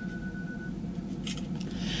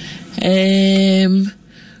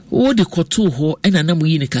 Wo de koto ho ena na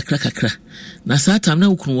muyi ne kakra na sata na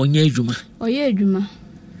ukunu wonye adwuma oye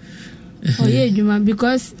adwuma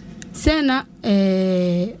because say na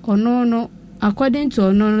ono no according to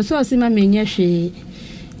ono so se ma menye hwe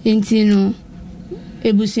enti no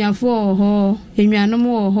ebusuafo ho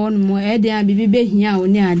enwanom ho no mo e de abibi behia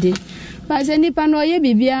oni ade ba se nipa no oye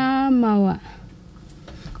bibia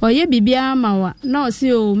mawa na o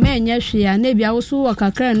si o menye hwe a na bia wo so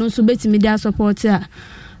wakakra no so betimi dia support a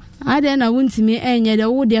ade na wuntimi enye de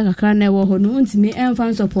wo dia kakra na wo ho no wuntimi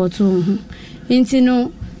enfan support ho nti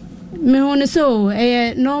no me ho no so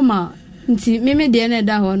normal nti me de na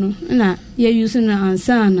da ho no na ye use no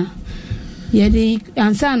ansana ye de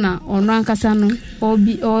ansana ono ankasa no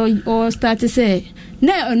o start say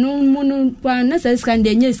na ono mu no pa na say scan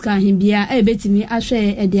de nye scan hin bia e betimi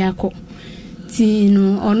ahwe e de akọ ti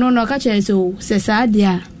no ono no ka chere so se sa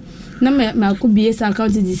dia na ma ku bie sa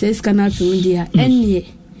account di se scan atu dia enye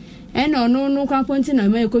ono no kwa ponti na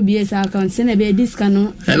ma ku bie sa account se na be discount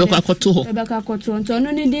no e be kwa koto ho e be ka koto nto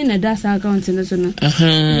ono ni din na da sa account no so no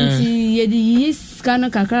ti ye di scan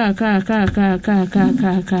kakra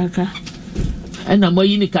ena mo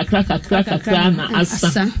yi ni kakra na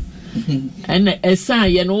asa ena esa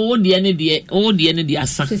ye no wo de ne de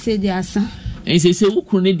asa se de asa se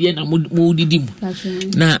ukuru ne de na mo didi mu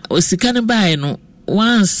na osika ne bae no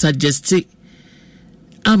one suggest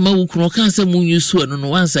ama ukuru kan se mu yusu no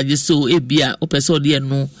one suggest o ebia o pese o de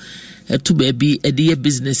no to baby e de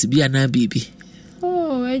business bia na bibi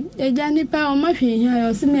jani pa o ma hwe hia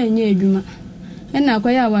yo se na enye adwuma ena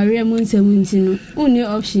kwaya aware mu nsem ntino uni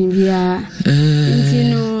option bia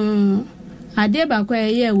ntino ade ba kwa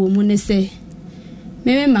ye wo mu ne se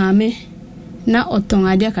meme maame na oton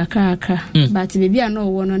ade kakaka but baby ana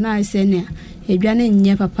owo no na ase ne edwa ne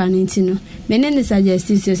nye papa ne ntino me ne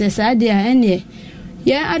suggest se sa ade a ene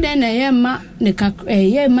ye ade na ye ma ne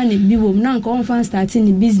ye ma ne biwo na nka on fan starting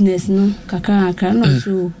the business no kakaka no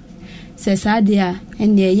so se sadia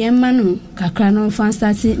and ye manu kakra no fan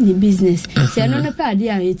start the business se no ne pa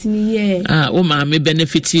dia etimi ye o ma me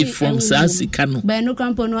benefit from sasika no ba no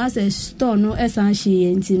kampo no as a store no esan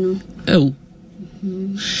hye enti no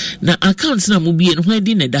na account na mo bie no ho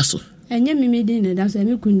adi na da so enye mi di na da so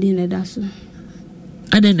mi kundi na da so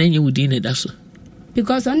ada na enye wudi na da so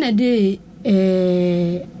because on the day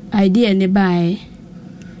idea ne buy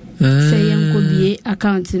say yen ko bie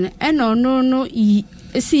account no e no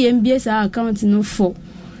si MBS account no for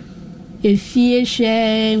efie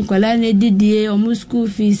hwe nkwala na didie omu school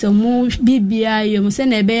fees omu bibia yo se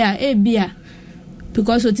na ebe ya ebia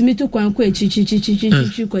because otimi to kwan kwa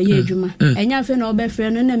chichi kwa ye adwuma enya fe na obefre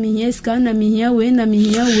no na mihia ska na mihia we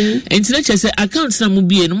enti na chese account na mu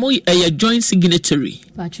bie no mo joint signatory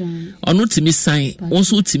patron onu timi sign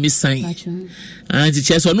onso timi sign anti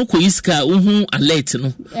chese onu ko iska uhu alert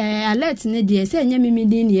no alert ne de se enya mimi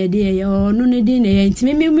din ne de ye onu ne din ne enti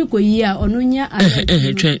mimi ko yi a onu nya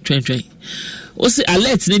alert twen o se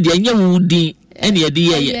alert ne de enya wu din ene ye de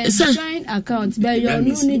ye joint account be you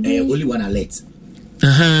onu ne din only one alert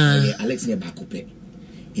Alex ne ba ko pe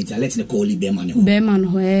It's a let's call it Beman.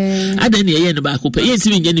 I don't hear about Cooper. Yes,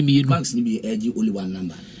 even banks need be only one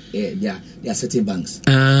number. There are certain banks.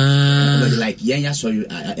 But like Yanya sorry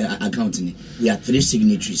accounting, we have 3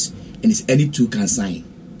 signatories and it's any 2 can sign.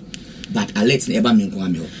 But I let never mean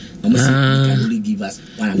Kwame. Almost you can only give us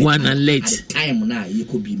one alert. At the time now you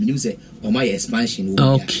could be minimum say or my expansion.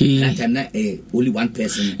 Okay. That time only one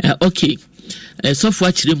person. Okay. So for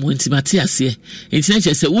actually mo intimate ase internet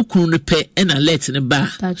say wukunu no pe na alert ne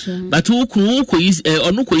ba but wukunu ko is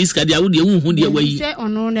onu ko is ka dia wo de hu de wayi say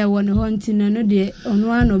onu na wo ne ho ntino no de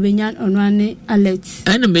onu an obenya onu ane alert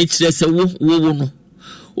ana me kire say wo no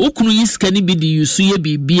wukunu is ka ni bi di yusu ye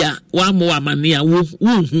bibia wa mo amane a wo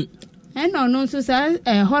hu ena onu nso sa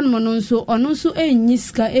honmo no nso onu nso enyi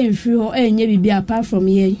ska enfiri ho enye bibia apart from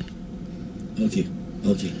ye. Okay.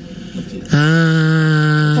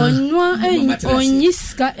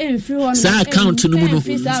 Onyiska enfiri sa account no mu no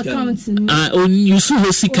on yusu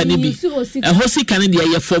hosika ne bi hosika ne de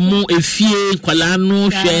ye fomo efie kwala no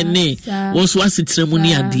hwe ne wonso asetre mu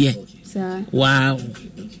ne ade wow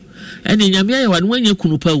ene nyame aye wan wanya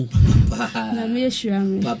kunupa wo na me hira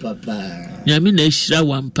me nyame na hira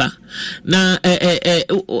wampa na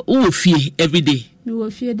wo fie everyday ni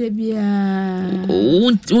wo fie de bia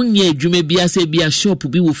unye adwuma bia se bia shop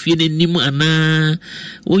bi wo fie n'anim ana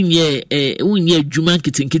unye adwuma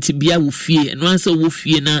kitinkiti bia wo fie no anse wo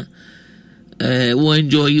fie na wo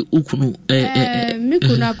enjoy ukunu me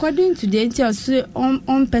kuna according to the entity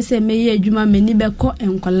on person me ye adwuma mani be ko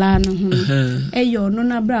enkola no ho eyo no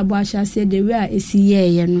na brabo ahya se de we a esi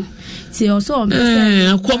ye no ti also on person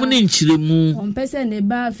akom ne nchiremu on person ne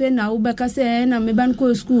ba fe na wo be ka se na me ban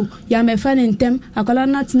ko school ya me fa ne ntem akola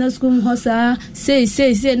na tina school ho sa say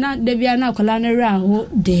na de bia na akola na ra ho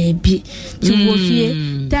de bi ti wo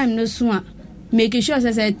fie time no so a make sure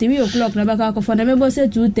say 3 o'clock na baka ko for na mebo say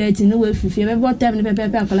 2:30 no we fifie mebo time ne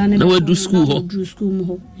pepe akola na we do school ho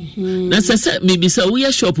na say maybe say we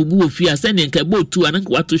shop bu ofia say ne nka bo tu anan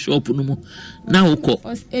kwa to shop no mu na wokọ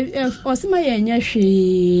osima ye nya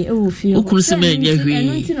hwe e wo fie okunu sima ye nya hwe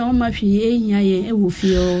eno nti na o ma hwe ehia ye e wo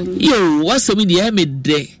fie yo wasemi de ya me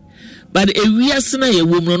de but ewiase na ye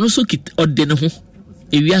wo mu no so kit ode ne ho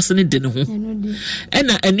ewiase ne de ne ho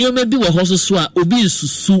ena enioma bi wo ho so a obi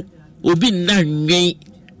nsusu obi na nwen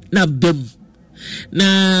na bam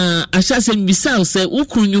na ashase mbisa se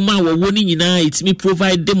ukuru nyuma wo ni nyina itimi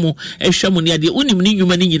provide demo ehwa mo ne ade unim ni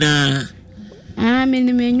nyuma ni nyina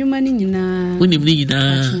me nyuma ni nyina unim ni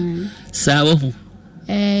nyina sawa hu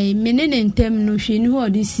menene ntem no hwe ni ho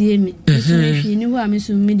de sie me hwe ni ho a me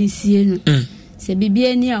so me de sie no se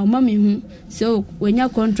bibia ni a o ma me hu se wenya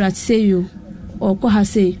contract se yo okọ ha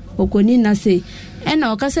se okoni na se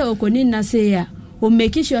ena okase okoni na se ya o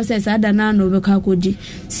make sure say sada na no be ka kodi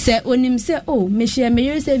se onim se me share me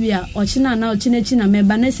yere se bia ochina na ochina na me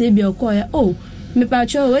ba na se bia okoya me pa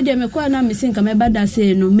cho we de me kwa na me sin ka me ba da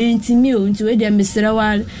se no me ntimi o nti we de me sere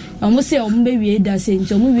wa omo se omo be wie da se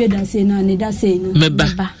nti omo wie da se na ne da se no me ba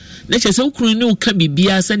na che se ukuru ni uka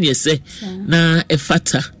bibia se ne se na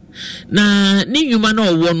efata na ni nyuma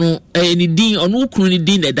na owo no ni din onu ukuru ni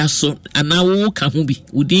din na da so ana wo ka ho bi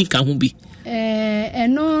udin ka ho bi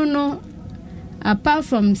no apart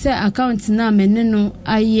from say account na me no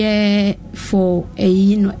aye for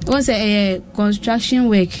what's a construction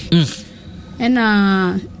work and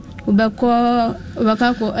ubako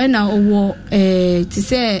and owo to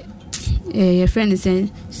say your friend is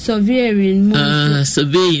surveying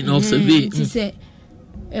surveying of survey to say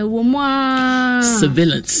a woman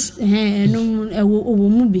surveillance no owo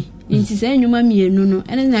mu bi nti say nyuma mienu no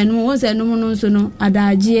and na no was no no so no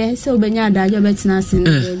adaje say obenya adaje obetina sin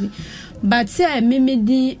baby but say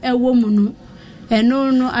mimidi ewo mu no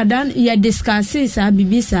eno no adan ya discusses a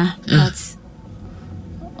bibisa but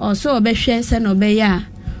also obehwe say no be ya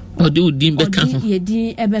odi udin beka ho ye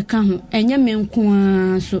din ebeka ho enye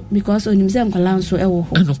menko so because onim say nkola so ewo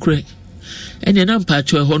ho no correct ene na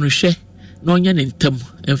mpacho e ho no hwe na onya ne ntam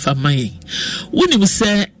emfa man wonim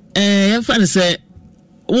say emfa ne say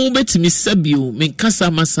wo betimi sabio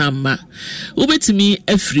menkasa masamba wo betimi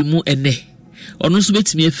afrimu ene ono so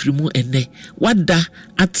betimi afrimu ene wada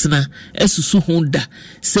atena esusu honda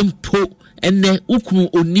sempo ene ukunu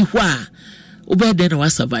oni ho a obede na wa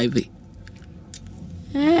survive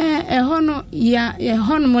hono ya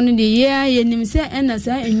hono money de ya yenim se ena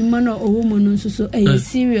sa enuma no owo mu no so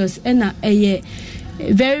serious ena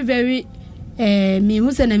very very me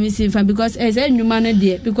who say na me see because as enuma no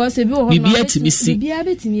de because e bi ho bibia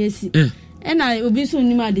betimi esi ena obi so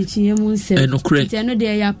nima de chie mu nsem nti no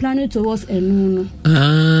de ya plan towards enu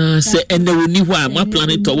no say ena oni ho a ma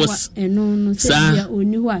plan towards enu no say ya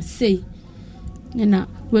oni ho a say ena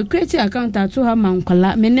we create account to ha man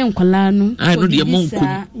kwala me ne nkwala no I know the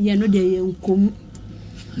monkum ye no de yenkom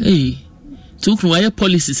eh tukru why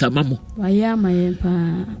policies amamo why am I pa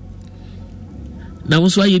na wo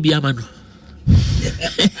so aye bi ama no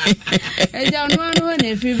e ja no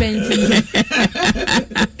na free bentin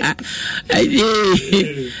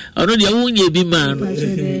ono dia wunye bi man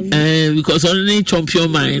because only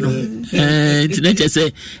champion man no internet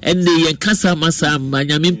say ende yen kasa masa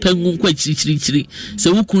nyame mpangu kwa chirichiri se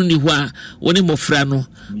wukunu ni ho a woni mofra no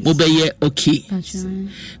mo beye okay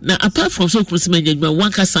na apart from so kurusima adwuma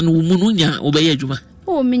wan kasa no mu no nya wo beye adwuma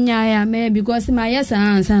minya ya me because my yes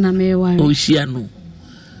answer na me wa shia no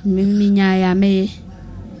minya ya me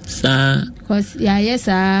sa because yes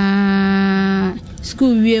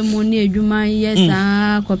school we mo ni adwuma yes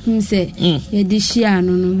kopim se ye di shia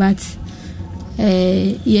no but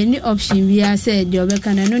ye ni option we are said the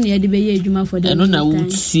obeka na no na ye de be ye adwuma for the no na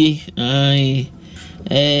wutie ai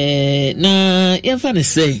na ye fa ne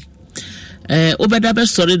say obeda be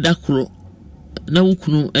story dakro na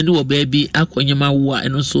wukunu ene wo baabi akonyema wo a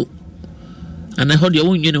eno so ana ho de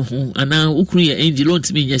wonye ne ho ana wukunu ye angel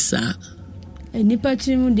ontimi nyesa nipa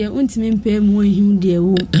trimu de ontimi mpa mu ohim de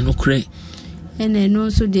wo eno kre ene no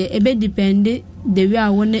so de ebe depend the way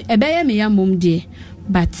awone ebe ye me yamom de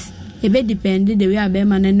but ebe depend the way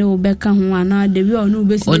abema na ne obeka ho ana the way onu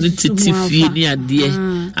be on titifie ni ade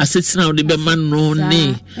asetina wo de be ma no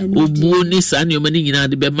ne obuo ni sa ne o mani nyina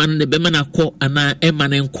de be ma no de be ma na kɔ ana e ma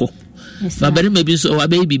ne nkɔ babere ma bi so wa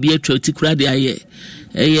be bibi atwa tikura de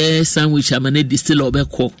aye sandwich amane distill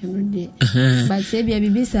obekɔ but say bia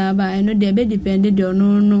bibi sa ba eno de be depend de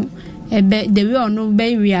ono no ebe the way ono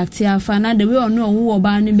be react afa na the way ono wo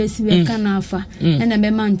ba no be si be kana afa na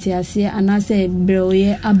be mante ase ana se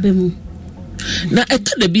breoye abemu na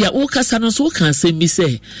eto de bia wo kasa no so kan asem bi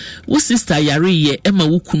se wo sister yare ye e ma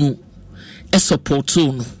wo kunu e support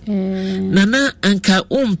no na anka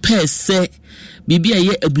umpe se bibi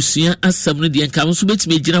aye abusua asam no de anka so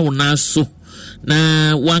betime gina wo na so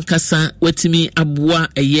na wankasa watimi aboa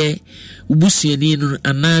eye ubusuani no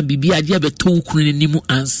ana bibi ade abeto kunu nimu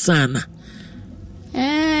ansana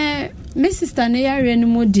me sister ne yare no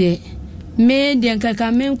mu de me de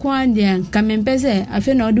nkaka me nko ade ka me mpese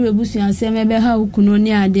afi na ode webusuan asem ebe ha kunu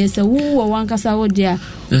ni ade se wo wankasa wo de a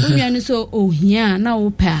unwani so ohia na wo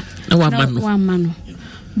pa na wa mano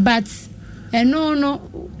but eno no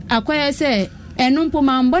akwaya se eno mpo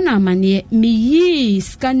mambo na amane mi yi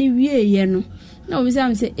skani wie ye no na obi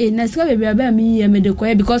say na ska bebi aba mi yi me de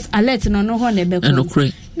koye because alert no no ho na be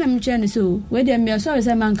ko na mi try so we dey me so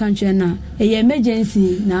say man kan try na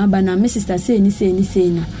emergency na aba na my sister say ni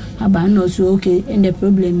na aba no so okay and the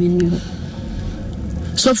problem in you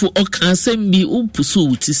so for o kan say bi o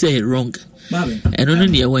pusu ti say wrong and no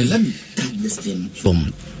near way let me cut this thing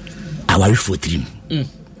from our for dream e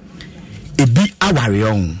be our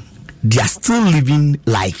young they are still living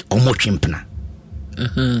like omo chimpna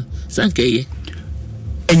sanke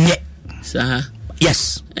enye sa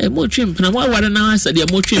yes mo chimpna wa ware na asa de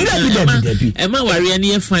mo chimpna e ma ware na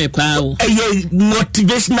e fine pa o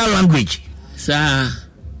motivational language sa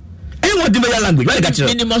what the language why got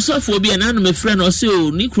you ni mo so fo bi na no me friend o se o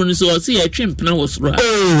ni kru so o se ye chimpna wo soro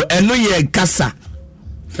eno ye kasa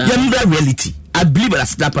ye mbra reality I believe that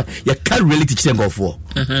snapper you can't reality to go for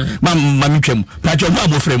mam twem patcho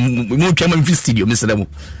mo frem mo twem am studio Mr. Mo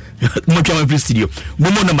twem am studio mo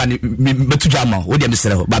no man betu jama wo de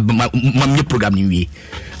Mr. Ho mam ye program ni wie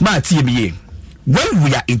ma tie me when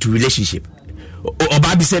we are into relationship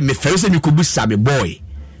oba bi say me fere say me ko bu sabe boy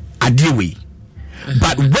adewe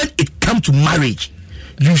but when it comes to marriage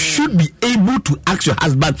you should be able to ask your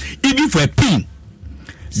husband even for a pin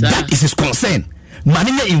that is his concern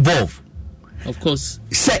money involved. Of course.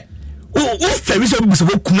 Say, then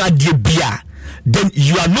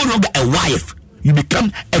you are no longer a wife. You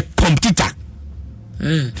become a competitor.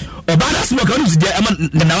 Bible,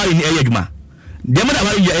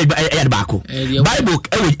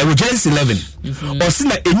 Genesis 11. Or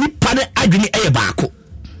sina any partner agony a bako.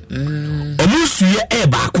 Omusuye a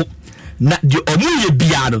bako. Na the omuye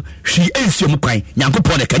biano, she ends your mukai,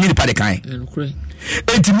 Yankupon, can you panic?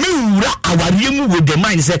 It mean our young with the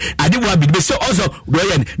mind say I didn't want to be so also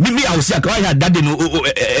Ryan maybe I was like I had that no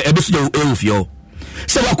episode of you.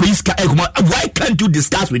 So why can't you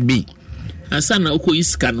discuss with me? Asana oko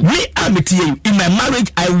iska no. Me am in my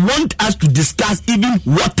marriage I want us to discuss even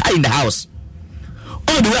water in the house.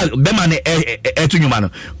 All the way Beman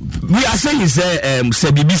etunyumano. We are saying say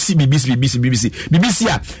BBC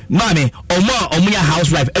mommy omo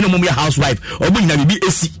housewife eno omo housewife omo na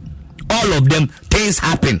BBC all of them things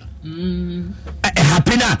happen.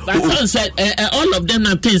 happy now. But someone said all of them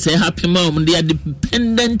are things a happy mom. They are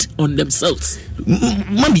dependent on themselves.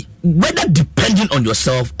 Mommy, whether depending on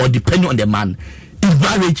yourself or depending on the man, in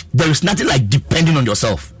marriage there is nothing like depending on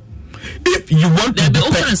yourself. If you want to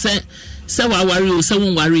depend, say wa worry you, say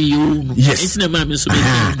won worry you. Yes. It's na mama so be.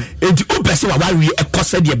 Enti o person wa worry e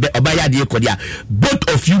kose de obaya de ekodia. Both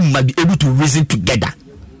of you must be able to reason together.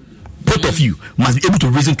 Both of you must be able to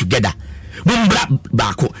reason together. Mumbra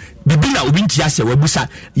bako bibi na obi ntia se wabusa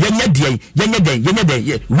yenye den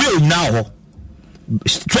we now ho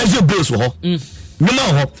treasure bills ho no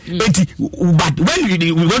ho enti but when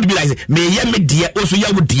we want to be like me ye me die also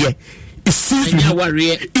ya wo die it's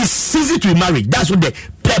easy to marry. That's what the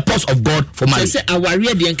purpose of God for marriage. Say aware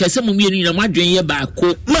de nkase mo mienu na madwen ye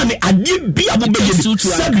baako mami ade bia bo be say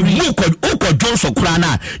you ko Johnson kura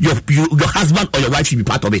na your husband or your wife should be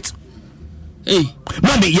part of it. Hey,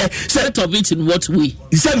 mommy, yeah, set of it in what way?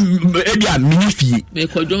 He said, "Edia minifi." Me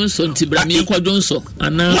ko Johnson tibra me ko Johnson.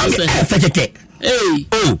 Ana say, hey,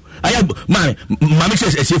 oh, I have mommy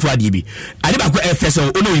says a safe adibi. I never go FS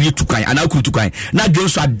o no you to kan ana ku to kan. Na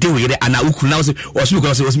Johnson dey we ana uku now say o so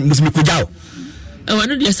because me ko jaw. I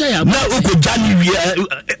want to say na uku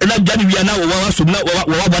January na wa so na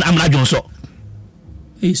wa bon amna Johnson.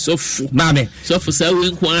 Hey, so fu mame so fu say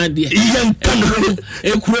we kwa de yen kan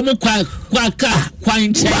e kuro mu kwa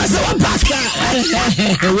nche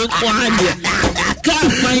we kwa de ka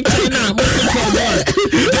kwa nche na mo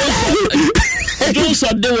ko do so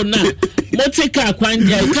de wona mo take ka kwa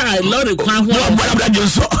nche ka lorry kwa ho mo do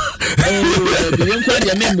so we kwa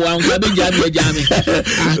de me mo an kwa be jame ka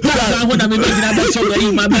ho na me be gina ba so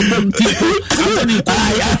we ma be bom tipo afoni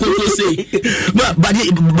ko say but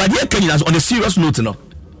here can you on a serious note no.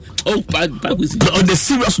 Oh, bad on the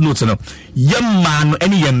serious note, young man,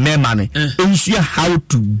 any young man, ensure how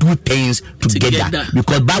to do things together.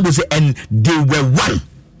 Because Bible says, and they were one.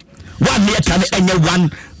 One mere time, and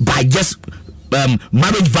one by just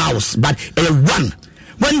marriage vows, but one.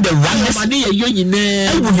 When the oneness,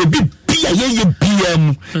 will be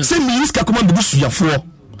say me is come on the bush for.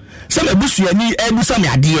 Some bush ni some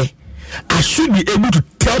idea. I should be able to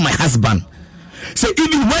tell my husband. So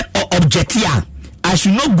even when objective. I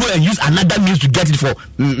should not go and use another means to get it for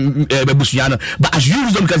Busuano, but I should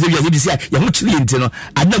use them because you say you want to know.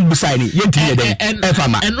 I don't beside it. You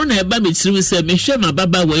and on a baby say, me share my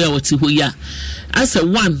baba way or to as a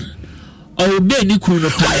one or be any crew two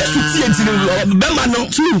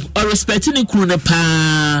or respecting a crew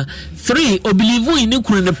pa 3 or believe in the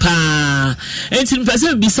crew pa and in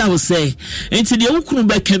person bisa will say and to the old crew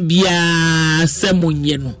back can be a sermon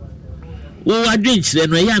yeno. Wo adwench le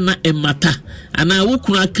no ya na emata ana wo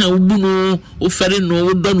kunu aka ubu no wo fere no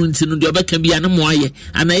wo do no ntinu de obeka bia na moaye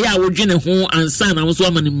ana ya wo dwene ho ansa na wo so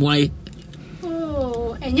amane moaye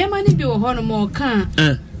oh enyama ni bi wo ho no mo ka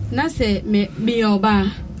na se me bi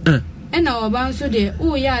oba ena oba nso de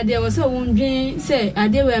wo ya de wo se wo ndwen se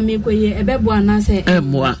ade we me koye ebebo ana se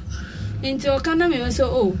moa nti o kana me so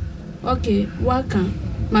oh okay waka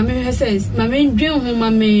mama says mama ndwen ho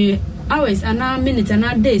mama hours and minutes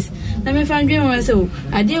and days na me fan dwen so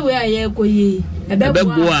ade we aye koyi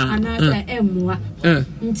ebeboa ana emwa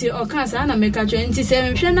nti o kan sa na me ka twa nti se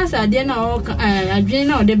hwe na sa ade na o adwen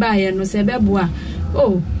na o de ba ye no se ebeboa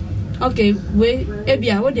oh okay we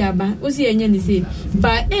ebia wo de aba o si enye ni se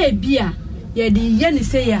ba ebia ye di ye ni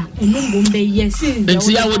se ya enumbo mbe ye si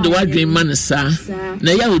nti ya wo de wadwen man sa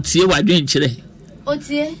na ya otie wadwen kire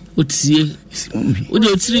otie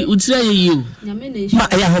utire ayeyo ma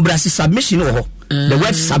ya hobrasi submission ho the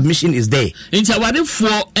word submission is there nti awadefo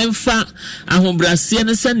emfa ahobrasi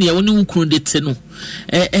ne se ne woni wukunu de te no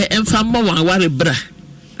emfa mma wa aware bra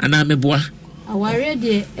ana meboa aware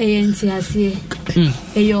de enti ase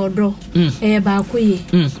eyodo ba koye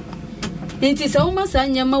nti se wo masa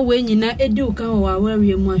nyama we nyina edi uka wo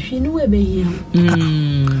aware mu ahwe ne we behia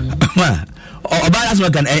oba that's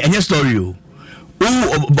what can any story o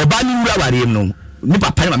Boba ni wura ware no ni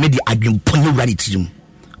papa na me di adwempo ni wura tirim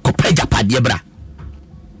ko peja pade bra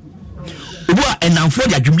obo enamfo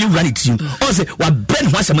di adwembi wura tirim o say wa ben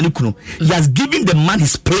ho asema ni kunu he has given the man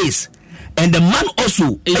his place and the man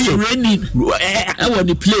also is reigning at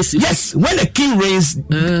the place. Yes, when the king reigns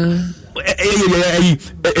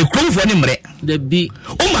a crown for him the be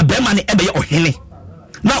o ma be man e be ohene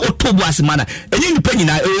na otobo asemana enyi ni panyi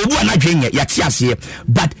na obu anadwen ya ti ase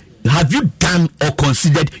but have you done or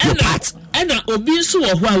considered your part? And obi so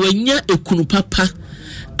wo ho a wanya ekunu papa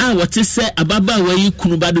a what say ababa wa yi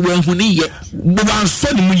kunu ba de wanhuni ye bo wan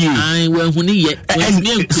so ni mu ye ai wanhuni ye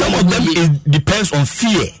and some of them it depends on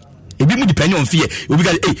fear. It be depending on fear. We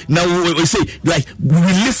now we say like we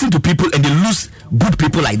listen to people and they lose good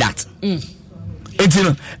people like that.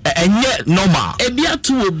 Etino enye normal.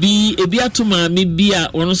 Ebi atu maami bi a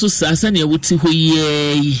ono so sasa na ewuti ho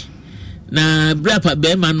ye. Na brapa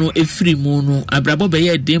be ma no efiri mu no abrabo be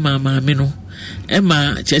ye de maami no.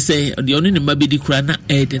 Emma chese de ono ne mabedi kura na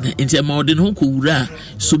ede na enti ma ode no ko wura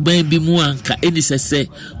suban bi mu anka eni sese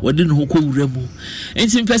wode no ko wura mu.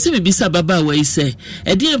 Enti mpese bi bisa baba wa ise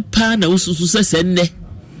ede pa na ususu sese nne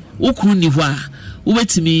ukuru ni ho a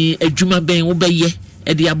wobetimi adwuma ben wo beye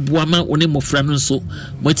ede aboama woni mofra no nso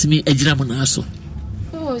motimi agyina mo na so.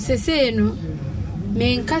 Oh sese no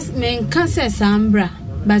menka se sambra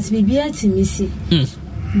but bibia timisi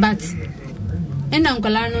but ena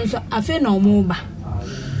nkola no nso afe na omuba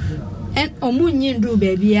en omunyi ndu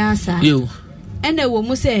baby asa yo ena wo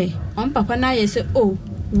mu se on papa na ye se oh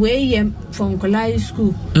we yem from nkola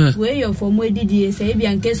school we yo for mo didi se e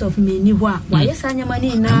in case of me ni ho a wa ye sanya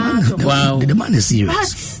mani na so wow the man is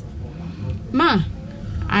serious but ma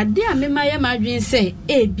ade a me ma ye madwin se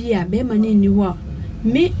e bia be mani ni ho a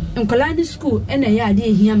me nkola ni school ena ye ade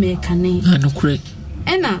ehia me kane anokure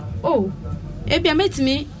ena oh e bia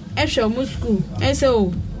metimi ehwe mu school ese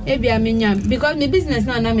o ebia menya because me business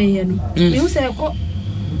na me ye no me hu se ko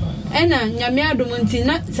ena nyame adom nti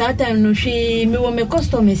na saa time no hwe me wo me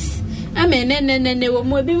customers ame ne wo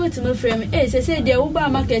mo bi wotimo frame se de wo ba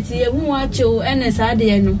market ye hu achew ena saa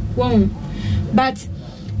de no won but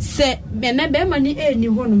se me na be mani eni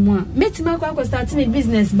ho no mo a metima kwa start me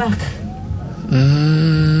business back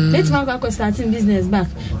metima kwa start business back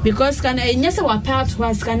because can enyese wa part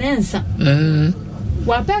was can answer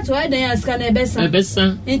wapet wa den aska na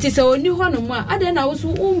ebesa nti se oni ho no mu a ade na wo so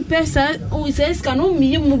umpesa o se ska no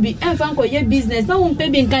mi mu bi enfa nko ye business na umpe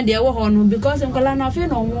bi nka de wo ho no because nkola na afi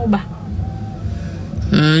no mu ba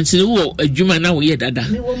nti wo adwuma na wo ye dada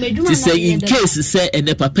ti se in case se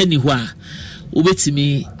ene papa ni ho a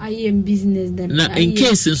obetimi I am business then na in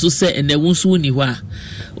case nso se ene wo nso ni ho a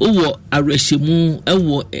wo arehemu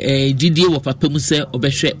ewo didie wo papa mu se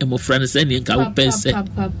obehwe emofra ne se ne nka wo pense.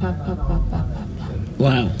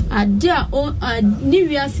 Wow. Adia on ni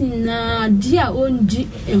wiase na adia ondi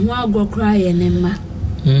ehu agokra ye ne ma.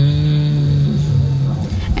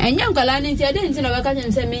 Enya nkola ne nti ade nti na baka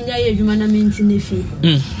chen se menya ye adwuma na menti ne fi.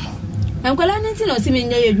 Nkola ne nti na se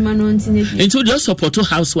menya ye adwuma no nti ne fi. Into the support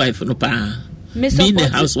housewife no pa. Being a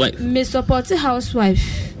housewife. Me support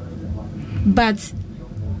housewife. But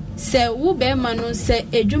se wo be ma no se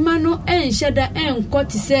adwuma no enhyeda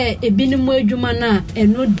enkoti se ebinimu adwuma na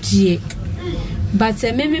eno die. But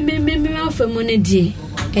me afamone die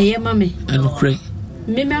eye mame anokre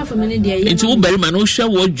me afamone die eye enti wo bari ma no hwe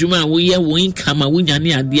wo dwuma wo ye wo income wo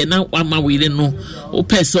nyane ade na wa ma we no wo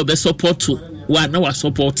person be support wa na wa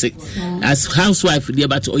support as housewife die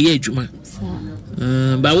but oye adwuma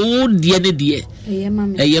ba wo die ne die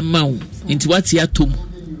eye ma wo enti wati atom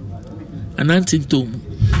ananti tom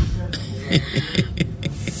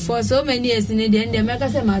for so many years ni die make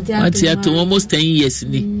say mati atom almost 10 years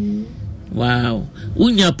ni. Wow,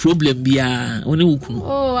 unya problem bia oni wukunu.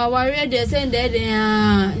 Oh, aware de send de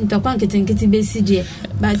ntokwa nketenkete besi de.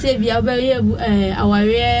 Ba se bia obaye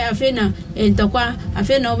aware afena ntokwa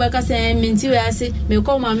afena obaka se minti we ase me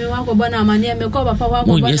ko mama wa ko bona amane me ko papa wa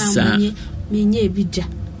ko bona amane me nye ebija.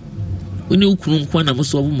 Oni wukunu nkwa na mo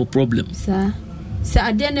solve mo problem. Sa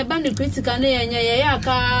ade ne ba ne critical na yenya ye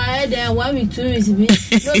aka e de 1 week 2 weeks bi.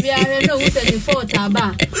 No bia re no wo se before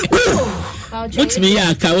taba. What me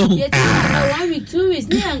ya ka wo 1 week 2 weeks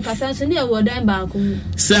ni ankasa so ne wo dan ba ko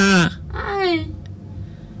sa ai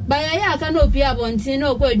ba ya ka no pia bontin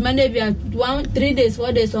no ko eduma na bia 3 days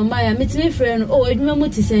 4 days on my meet me friend oh eduma mu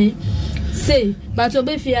ti say but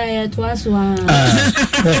obefia ya to aso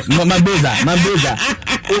my brother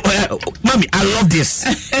mommy I love this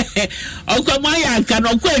okoma ya ka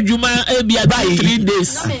no ko eduma e bia 3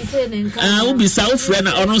 days wo bi sa wo friend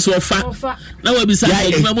na ono so fa na wo bi sa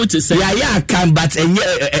eduma mu ti say ya can but in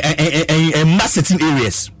certain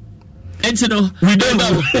areas entino we don't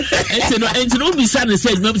know entino bi sa ne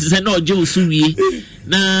say eduma mu ti say na oje osu wie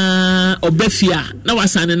na obefia na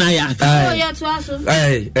wasane na ya aka oh ya to aso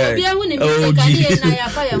obi ehu ni mi ka ni na ya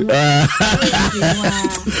fa ya mu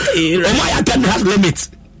my can have limit.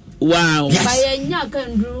 Wow. Yes. By nya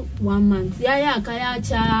can do 1 month. Ya ka ya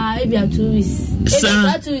cha e bia 2 weeks. E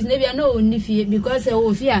bia 2 weeks ne bia no oni fie because e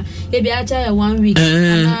wo fie e bia cha ya 1 week.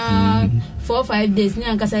 4-5 days ni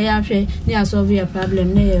ankasa ya hwe ni solve your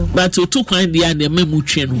problem na but to kwan dia na memu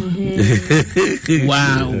twe no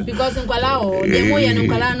wow because nkwala o de mo ye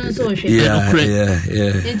nkwala no so hwe yeah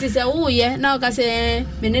enti se wo ye na o ka se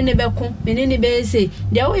menene beko menene be se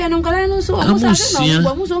de wo ye nkwala no so o sa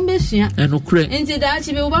no mo so mbesua enokre enti da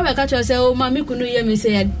chi be wo ba ka cho se o ma me kunu ye me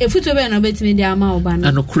se ya efuto be na betimi de ama oba no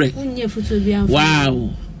enokre unye efuto bi am wow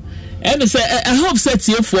and say I hope set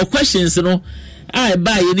you for questions no I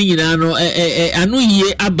buy any nyina no anu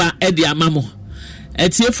ye aba e de amamo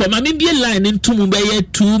etie from mami bie line into mu be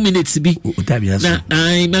 2 minutes bi na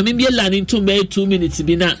mami bie line into be 2 minutes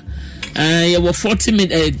bi na you were 40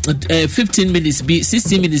 minutes 15 minutes bi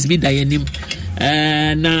 16 minutes bi da yanim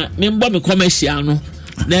na membo me commercial no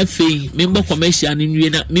na fe membo commercial no nwie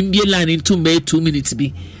na membie line into be 2 minutes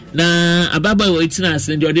bi na ababa wo itina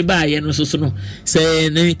ase de ode ba ye no so no se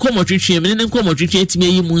ne komotwetwe me ne komotwetwe etime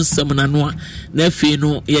yi mu nsam na no na fe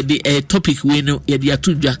no ye de topic we no ye de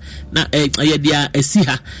atudwa na ye de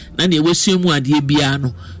asiha na ne wesua mu ade bia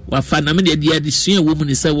no wafa na me de de sua wo mu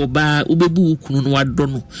ne se wo ba ubebu ukunu no wadɔ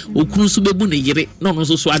no okunu so bebu ne yere no no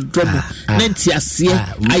so adɔ no na ntiase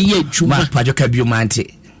aye adwuma pajoka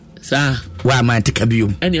biomante sa wa man take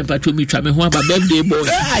abium any patro me twa me ho aba birthday boy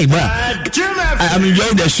I'm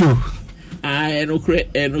enjoying the show no cre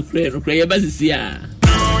ye basisi a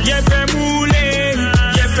ye fe mule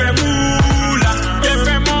ye fe mula ye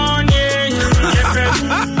fe money ye fe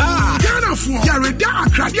Ghana for Yareda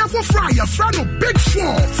Akradia for fry your friend no big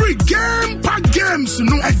 4 free game pack games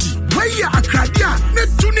no edi where Akradia ne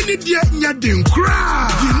tuni ni die nya den kra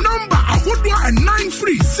the number ahodwa and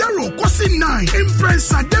 930 kosi 9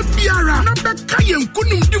 impressa de biara na beka yen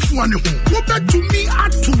kunum difu ane ho wo betu mi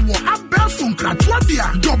atowo abefon kratwadia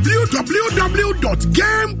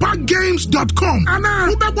www.gamepackgames.com ana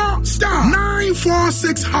wo bebo star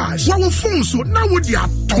 946 hash wo phone so na wo dia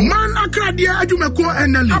toman Akradia adwumeko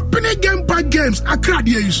enele apene game pack games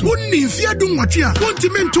Akradia iso wonni mfia du nwotwe a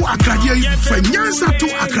wontimento Akradia yi fa nyansa to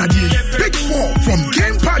Akradia Big 4 from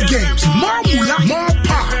Game Pack Games. More mula, more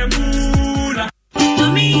power.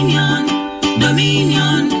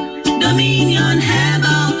 Dominion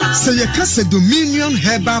Herbal Powder. Say you can say Dominion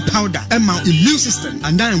Herbal Powder. Emma immune system.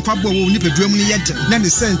 And then Pablo will nip a drum in yet. Then the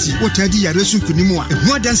senti, what I did, Yaresu Kunimua. And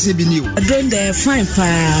what dance be new? I don't the fine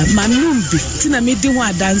fire. Manumbi. Tina me do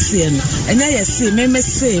one dancing. And I say, me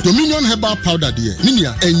say Dominion Herbal Powder, dear.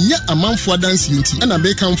 Minia, and yet a month for dancing. And a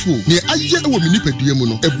bacon fool. Near I yet a woman nip a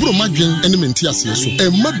diamono. A bromagen and a mentias.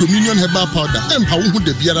 And my Dominion Herbal Powder. And how would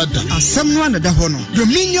the beer da? Someone at the honor.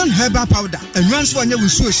 Dominion Herbal Powder. And once one you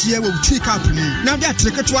will so share will take up. Now that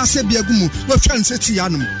take it to us a biagumu. What transit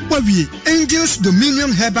yanum. What we Angels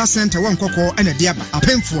Dominion Herbal Center one cocoa and a diaba. A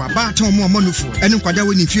pen for a baton more monofor. And Quada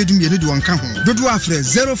when if you do me do one come home. Do after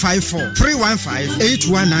 054 315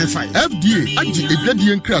 8195. FDA. I did a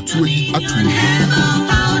gradient crap to you at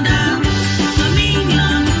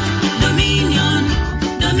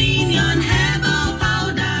Dominion Herbal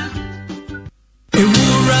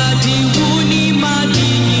Powder.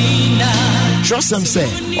 Trust them say,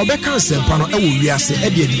 Obeka Sempano, Ewiase,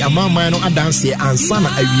 Eddie, Amamano, Adanse, and Sana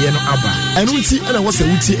Aviano Abba. And Uti, and I was a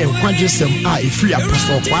Uti and Quadrisem are a free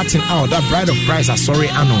apostle, quarting out that bride of Christ are sorry,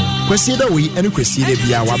 Anno. Quesida we and Quesida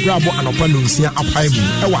Bia, Brabo and Opanuncia Apaimu,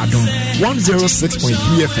 Ewadon,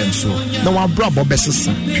 106.3 FM. So now our Brabo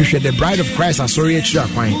Bessison, the bride of Christ are sorry at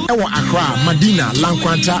Chiaquine, Ewa Accra, Madina,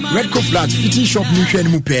 Lanquanta, Red Co Flat, Fitting Shop, Nutrien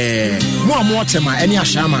Mupe. More tema, any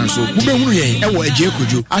Ashaman, so Ube Ewa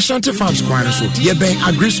Ejekuju, Ashanti Farms Quine. Yeben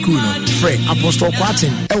Agri School no Frey Apostle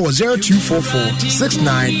Quartin it was 0244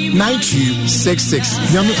 699266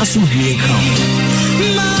 Yami Asumbi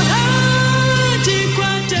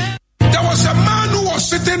There was a man who was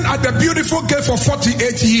sitting at the beautiful gate for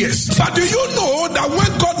 48 years. But do you know that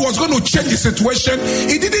when God was going to change the situation,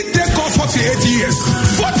 he didn't take God 48 years.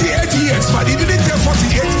 48 years, but he didn't take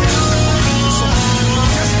 48 years.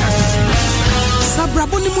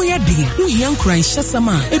 Sabraboni moyade wo hian kran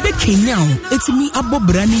hyesama ebe kenyaw etimi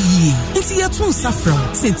abobrani yi nti yetun safra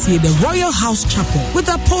sentie the Royal House Chapel with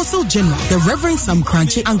Apostle General the Reverend Sam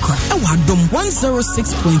Kranche Ankra ewadom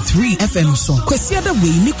 106.3 FM so kwesiada we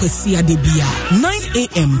ni kwesiade bia 9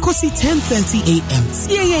 a.m. kosi 10:30 a.m.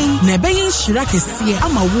 Siyen na beyin shira kesie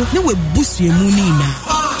amawo ne we busuemu ni na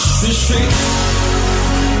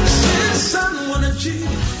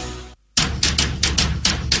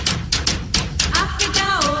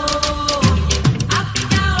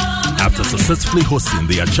successfully hosting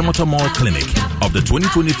the Achimota Mall Clinic of the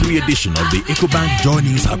 2023 edition of the EcoBank Joy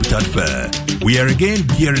News Habitat Fair. We are again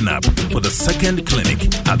gearing up for the second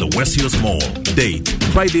clinic at the West Hills Mall. Date,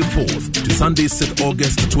 Friday 4th to Sunday 6th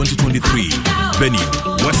August 2023. Venue,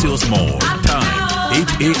 West Hills Mall. Time,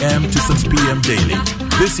 8 a.m. to 6 p.m. daily.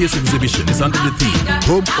 This year's exhibition is under the theme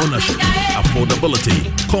Home Ownership, Affordability,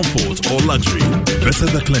 Comfort or Luxury.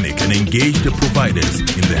 Visit the clinic and engage the providers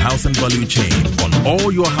in the housing value chain on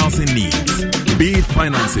all your housing needs. Be it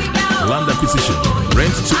financing, land acquisition,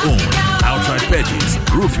 rent to own, outright purchase,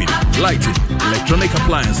 roofing, lighting, electronic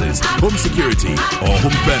appliances, home security or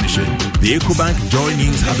home furnishing. The EcoBank Joy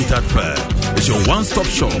News Habitat Fair is your one-stop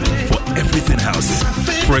shop for everything housing.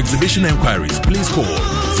 For exhibition enquiries, please call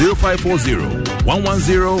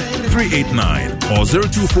 0540-110-389 or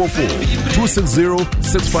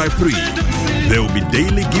 0244-260-653. There will be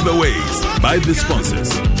daily giveaways by the sponsors.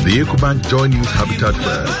 The EcoBank Joy News Habitat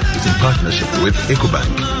Fair is in partnership with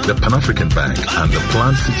EcoBank, the Pan-African Bank, and the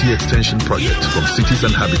Planned City Extension Project from Cities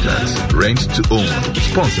and Habitats. Rent to own.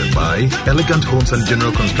 Sponsored by Elegant Homes and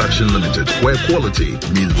General Construction Limited, where quality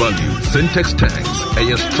meets value. Syntex tanks,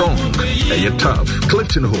 Air Strong, Air Tough,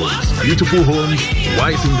 Clifton Homes, beautiful homes,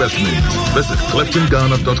 wise investments. Visit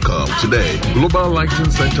CliftonGhana.com today. Global Lighting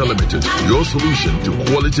Center Limited, your solution to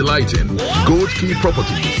quality lighting. Gold Key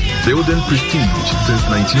Properties, building prestige since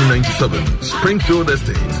 1997. Springfield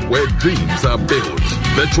Estates, where dreams are built.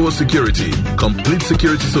 Virtual Security, complete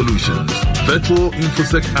security solutions. Virtual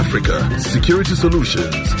InfoSec Africa, security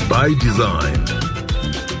solutions by design.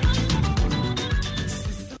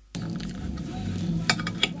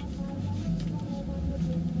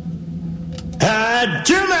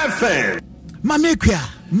 Jim FM. Mamiekia.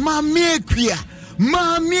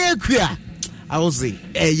 I will say,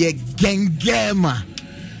 gengema.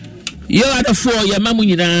 Yo ada for ya mamu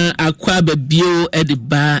nyina akwa babio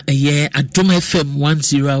ediba eye Adom FM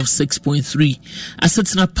 106.3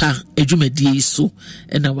 Asetena Pa adwumadi so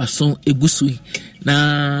na waso egusui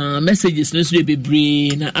na messages no so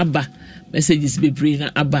bebre na aba messages bebre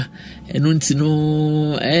na aba eno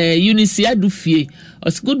ntino Eunice Adufie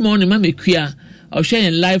os good morning mama Kua I'll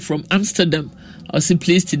share live from Amsterdam. I'll say,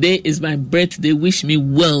 please, today is my birthday. Wish me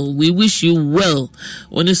well. We wish you well.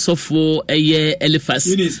 Only so for a year, Eliphas.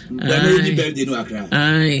 We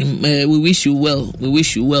wish you well. We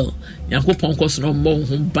wish you well. Yanko Ponkos no more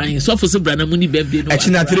home buying. So for Sabrina Muni birthday.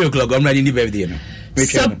 Actually, at 3 o'clock, I'm ready in the birthday.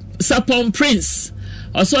 Sapon Prince.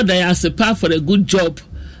 Also, they asked a part for a good job.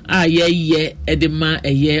 Edema,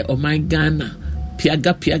 a year, oh my Ghana.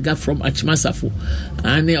 Piaga from Achmasafo.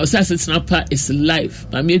 And also, Asetena Pa is live.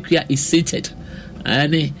 Mamiekia is seated.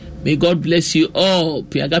 And may God bless you all.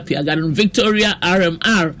 Piaga Victoria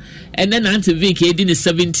RMR. And then Auntie Vicky did the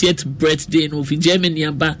 70th birthday in Germany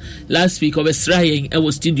last week of Australia. I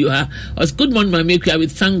was studio her. I was good morning, Mamiekia. We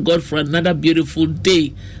thank God for another beautiful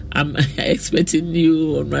day. I'm expecting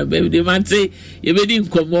you on my birthday. Man say you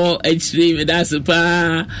didn't come more actually. That's a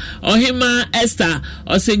pa. Ohima Esther.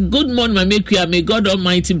 I say good morning, Mamiekia. May God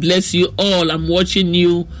Almighty bless you all. I'm watching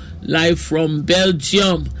you live from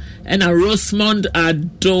Belgium. And a Rosemond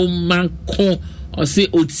Adomako. I say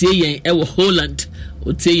Otie yen Holland.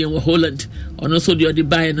 Otie yen Holland. And also the other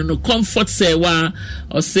buy and no comfort say wa.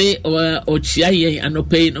 I say Ochia yen and no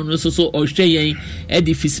pain. And also so Ochia yen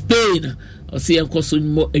Edif Spain. I say uncle so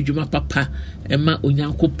more ejuma papa. Emma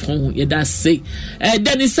Onyanko Pong. Yeda say.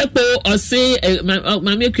 Dennis Sepo. I say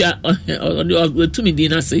Mamiekia. To me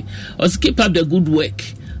dinner say. I keep up the good work.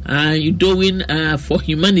 You doing for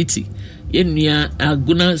humanity. Yenya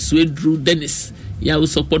Aguna Swedru Dennis. Ya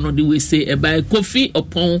usopon on the way say by coffee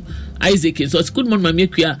upon Isaac. So it's good morning,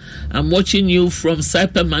 Mamiekia. I'm watching you from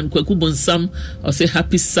Cyperman Kwekubonsam. I'll say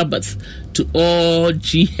happy Sabbath to all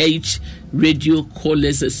GH Radio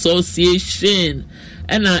Callers Association.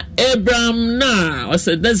 And Abraham I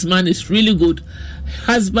said this man is really good.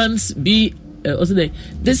 Husbands be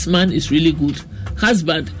this man is really good.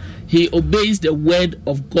 Husband, he obeys the word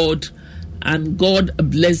of God. And God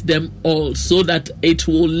bless them all so that it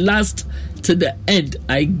will last to the end.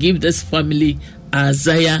 I give this family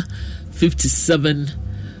Isaiah 57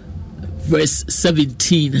 verse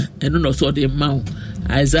 17. And also the amount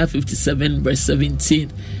Isaiah 57 verse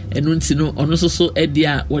 17. And also so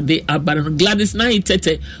Edia what they are but Gladys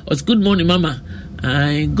Naitete was good morning, Mama.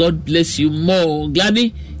 And God bless you more.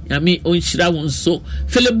 Gladys Yami Onshira won so.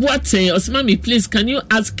 Philip Boateng, Osmami, please, can you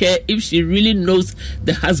ask her if she really knows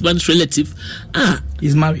the husband's relative?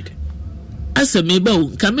 He's married. As a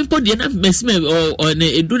mebo, can me put the mesme or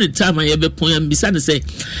do the time I ever point and beside say,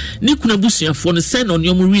 Nikuna Busia for the send on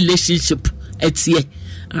your relationship at ye.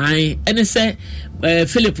 And say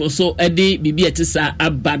Philip also edi bibi etisa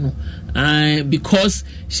abano because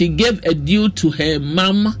she gave a due to her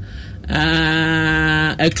mom,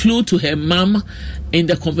 a clue to her mom in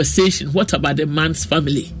the conversation. What about the man's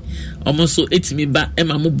family? Almost so it's me ba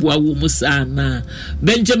Emma Mubua Musana.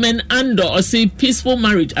 Benjamin Ando or say peaceful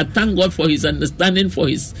marriage. I thank God for his understanding for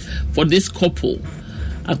this couple.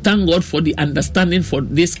 I thank God for the understanding for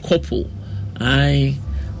this couple.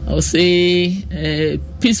 I'll say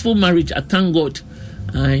peaceful marriage. I thank God.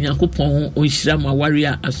 Yakupon Oishirama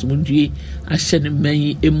warrior Asumudri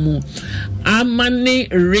Ashenemeyi Emu Amani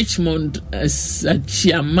Richmond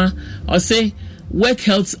Chiama. I'll say work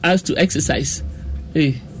helps us to exercise.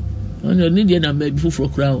 Hey, on your Indian and maybe for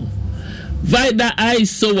crowd. Vida I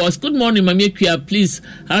so was. Good morning, Mamia. Please,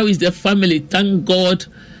 how is the family? Thank God.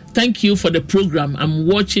 Thank you for the program. I'm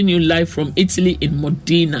watching you live from Italy in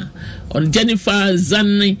Modena. On Jennifer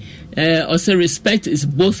Zanni, also respect is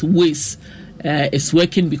both ways. It's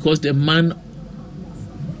working because the man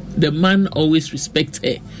always respects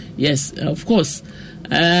her. Yes, of course.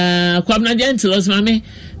 Kwamna Gentilos, Mami,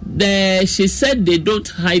 she said they don't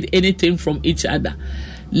hide anything from each other.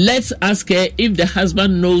 Let's ask her if the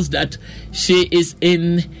husband knows that she is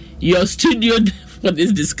in your studio for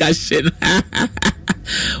this discussion.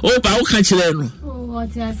 Oh, but how can you know?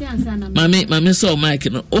 Mami, so Mike,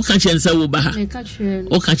 no. Oh, can't you answer? Oh, can't you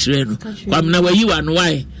know? Kwamna, where you and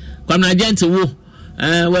why? Kwamna Gentle,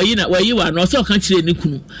 where you are, no, so can't you know?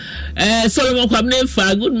 Solomon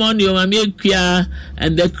Kwamne, good morning, Mami Kia,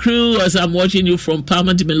 and the crew as I'm watching you from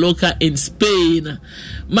Palma de Mallorca in Spain.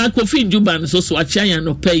 Marco Fin Juban, so Swachaya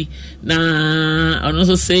no pay. Now, I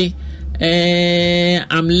also say,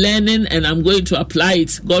 I'm learning and I'm going to apply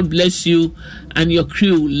it. God bless you and your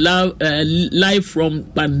crew. Live from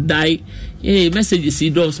Bandai. Messages he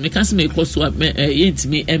does. Me can't make us to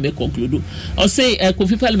me and conclude. I'll say,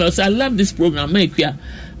 Kofi Palmer, I love this program. Make ya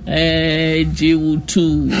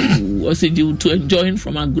G2 or say G2 enjoying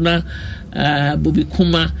from Aguna Bobby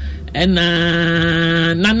Kuma and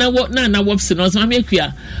Nana Wobson also make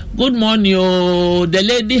ya. Good morning, the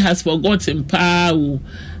lady has forgotten power.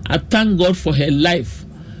 I thank God for her life.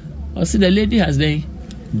 I see the lady has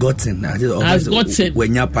gotten.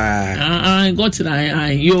 When I gotten.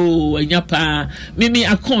 Yo, when yapa. Mimi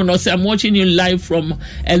Akon, I say I'm watching you live from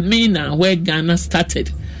Elmina, where Ghana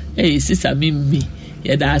started. Hey, sister Mimi.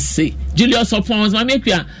 Yeah, that's say. Julius Opons,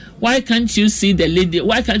 Mamia, why can't you see the lady?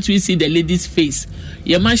 Why can't we see the lady's face?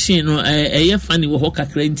 Your machine, funny, Hoka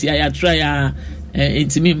Crenti, I try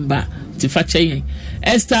intimimba, Tifache.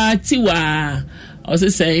 Esther Tiwa. Also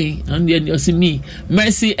say, and then you see me,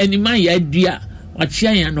 mercy, and my idea, what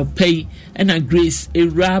she no pay, and a grace, a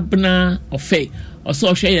rabna of faith.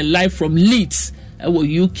 Also, share a life from Leeds,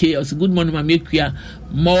 UK. Also, good morning, Mamia.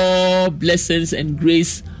 More blessings and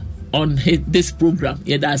grace on this program.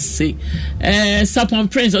 Yeah, that's say. Sapon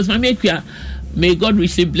Prince, also, Mamia. May God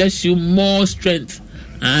richly bless you, more strength.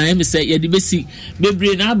 I am say, yeah, the basic,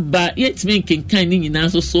 baby, na ba, yet making kind in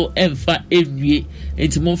answer so emfa every.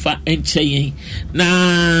 It's more for enchaying.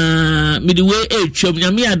 Na midway a chum,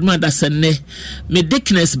 yami adma da sene, me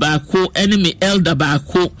dickness bako, enemy elder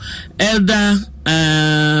bako, elder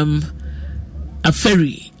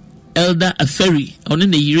Aferi, on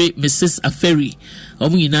in the year, Mrs. Aferi,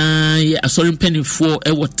 Omina, a sorry penny for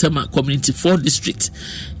a Watama Community 4 District.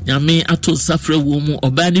 Yame ato safre womu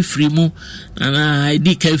obani frimu na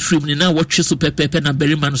ID ka frimu na watche so pepepe na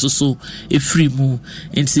berima no so frimu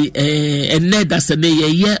enti enne da se ne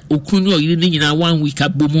ye okunu oyini ni nyina 1 week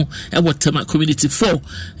abomu e Watama Community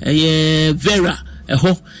 4 Vera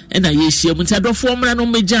eho ena ye hia mu ntadofo mra no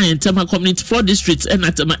mejan Ntama Community 4 District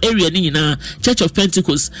ena Tama area ni nyina Church of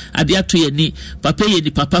Pentecost ade ato ye ni papa ye ni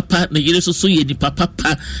papa na yere so ye ni papa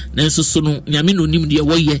na so no nyame no nim de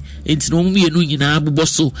wo ye enti no mu ye no nyina abobɔ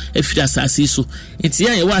so afiri asase so enti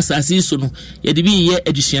ya ye wa asase so no ye de bi ye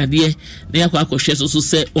adusuade na yakɔ akɔhwɛ so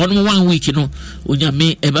sɛ ono 1 week no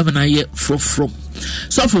onyame eba na ye from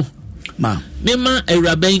so ma mema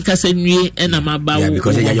Araben kasa nwie ena mabawo. Yeah,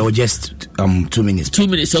 because you're just 2 minutes. 2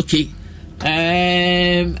 minutes, okay.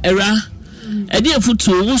 Era edi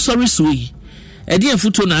afuto wo sorry so yi. Edi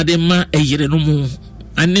afuto na ade ma eyere no mu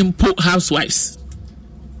anempo housewives.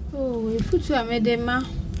 Oh, afuto amedema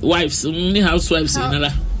wives, only housewives in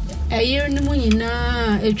ala. Eyere no mu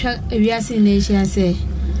nyina etwa ewiase na ehia se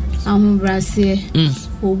ahobrase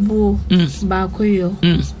obo bakoyo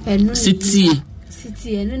enu City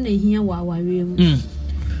enu na ehia wa awawe mu.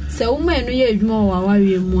 Se uma enu ye adwuma wa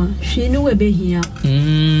awawe mu a hwe ni we behia.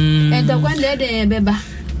 Enta kwande de beba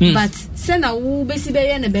but sena wo besi be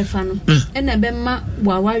ye ne befa no e na be ma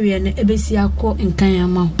wa wawe ne ebesi akọ nkan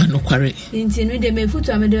ama anokware nti no de me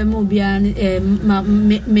futu amede me obia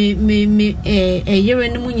yere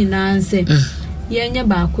ne mu nyina nse ye nya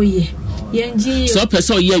ba akọ ye yenji so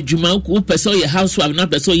person ye adwuma ko person ye housewife na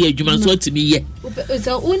person ye adwuma so timi ye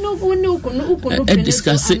so unu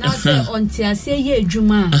discuss na say onti ase ye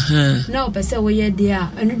adwuma na person we ye de a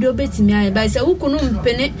anu do betimi aye ba say ukunu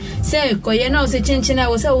mpene say koye na o se chinchina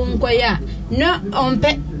wo say wo nkoye na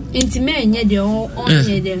onpe intime enye de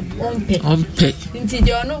onye de onpe inti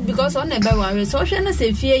de ono because on ebe ware so hwe na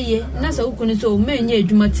se fie ye na so ukunu so me enye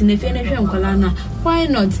adwuma tine fie na hwe nkola na why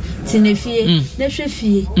not tine fie na hwe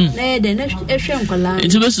fie na ye de na hwe nkola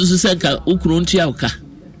inti be susu se ka ukunu ntia uka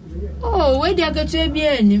oh we dey go to be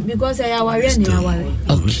any because I aware ni aware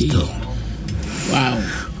okay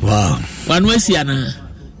wow one way si ana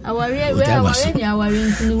aware we aware ni aware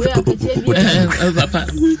nti we aketie bi papa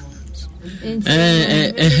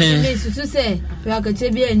susu se we aketie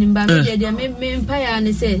bi ani ba me de me mpa ya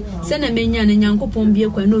ne se na menya ne Nyankopon bie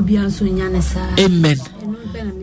kwa na obi anso nya ne sa amen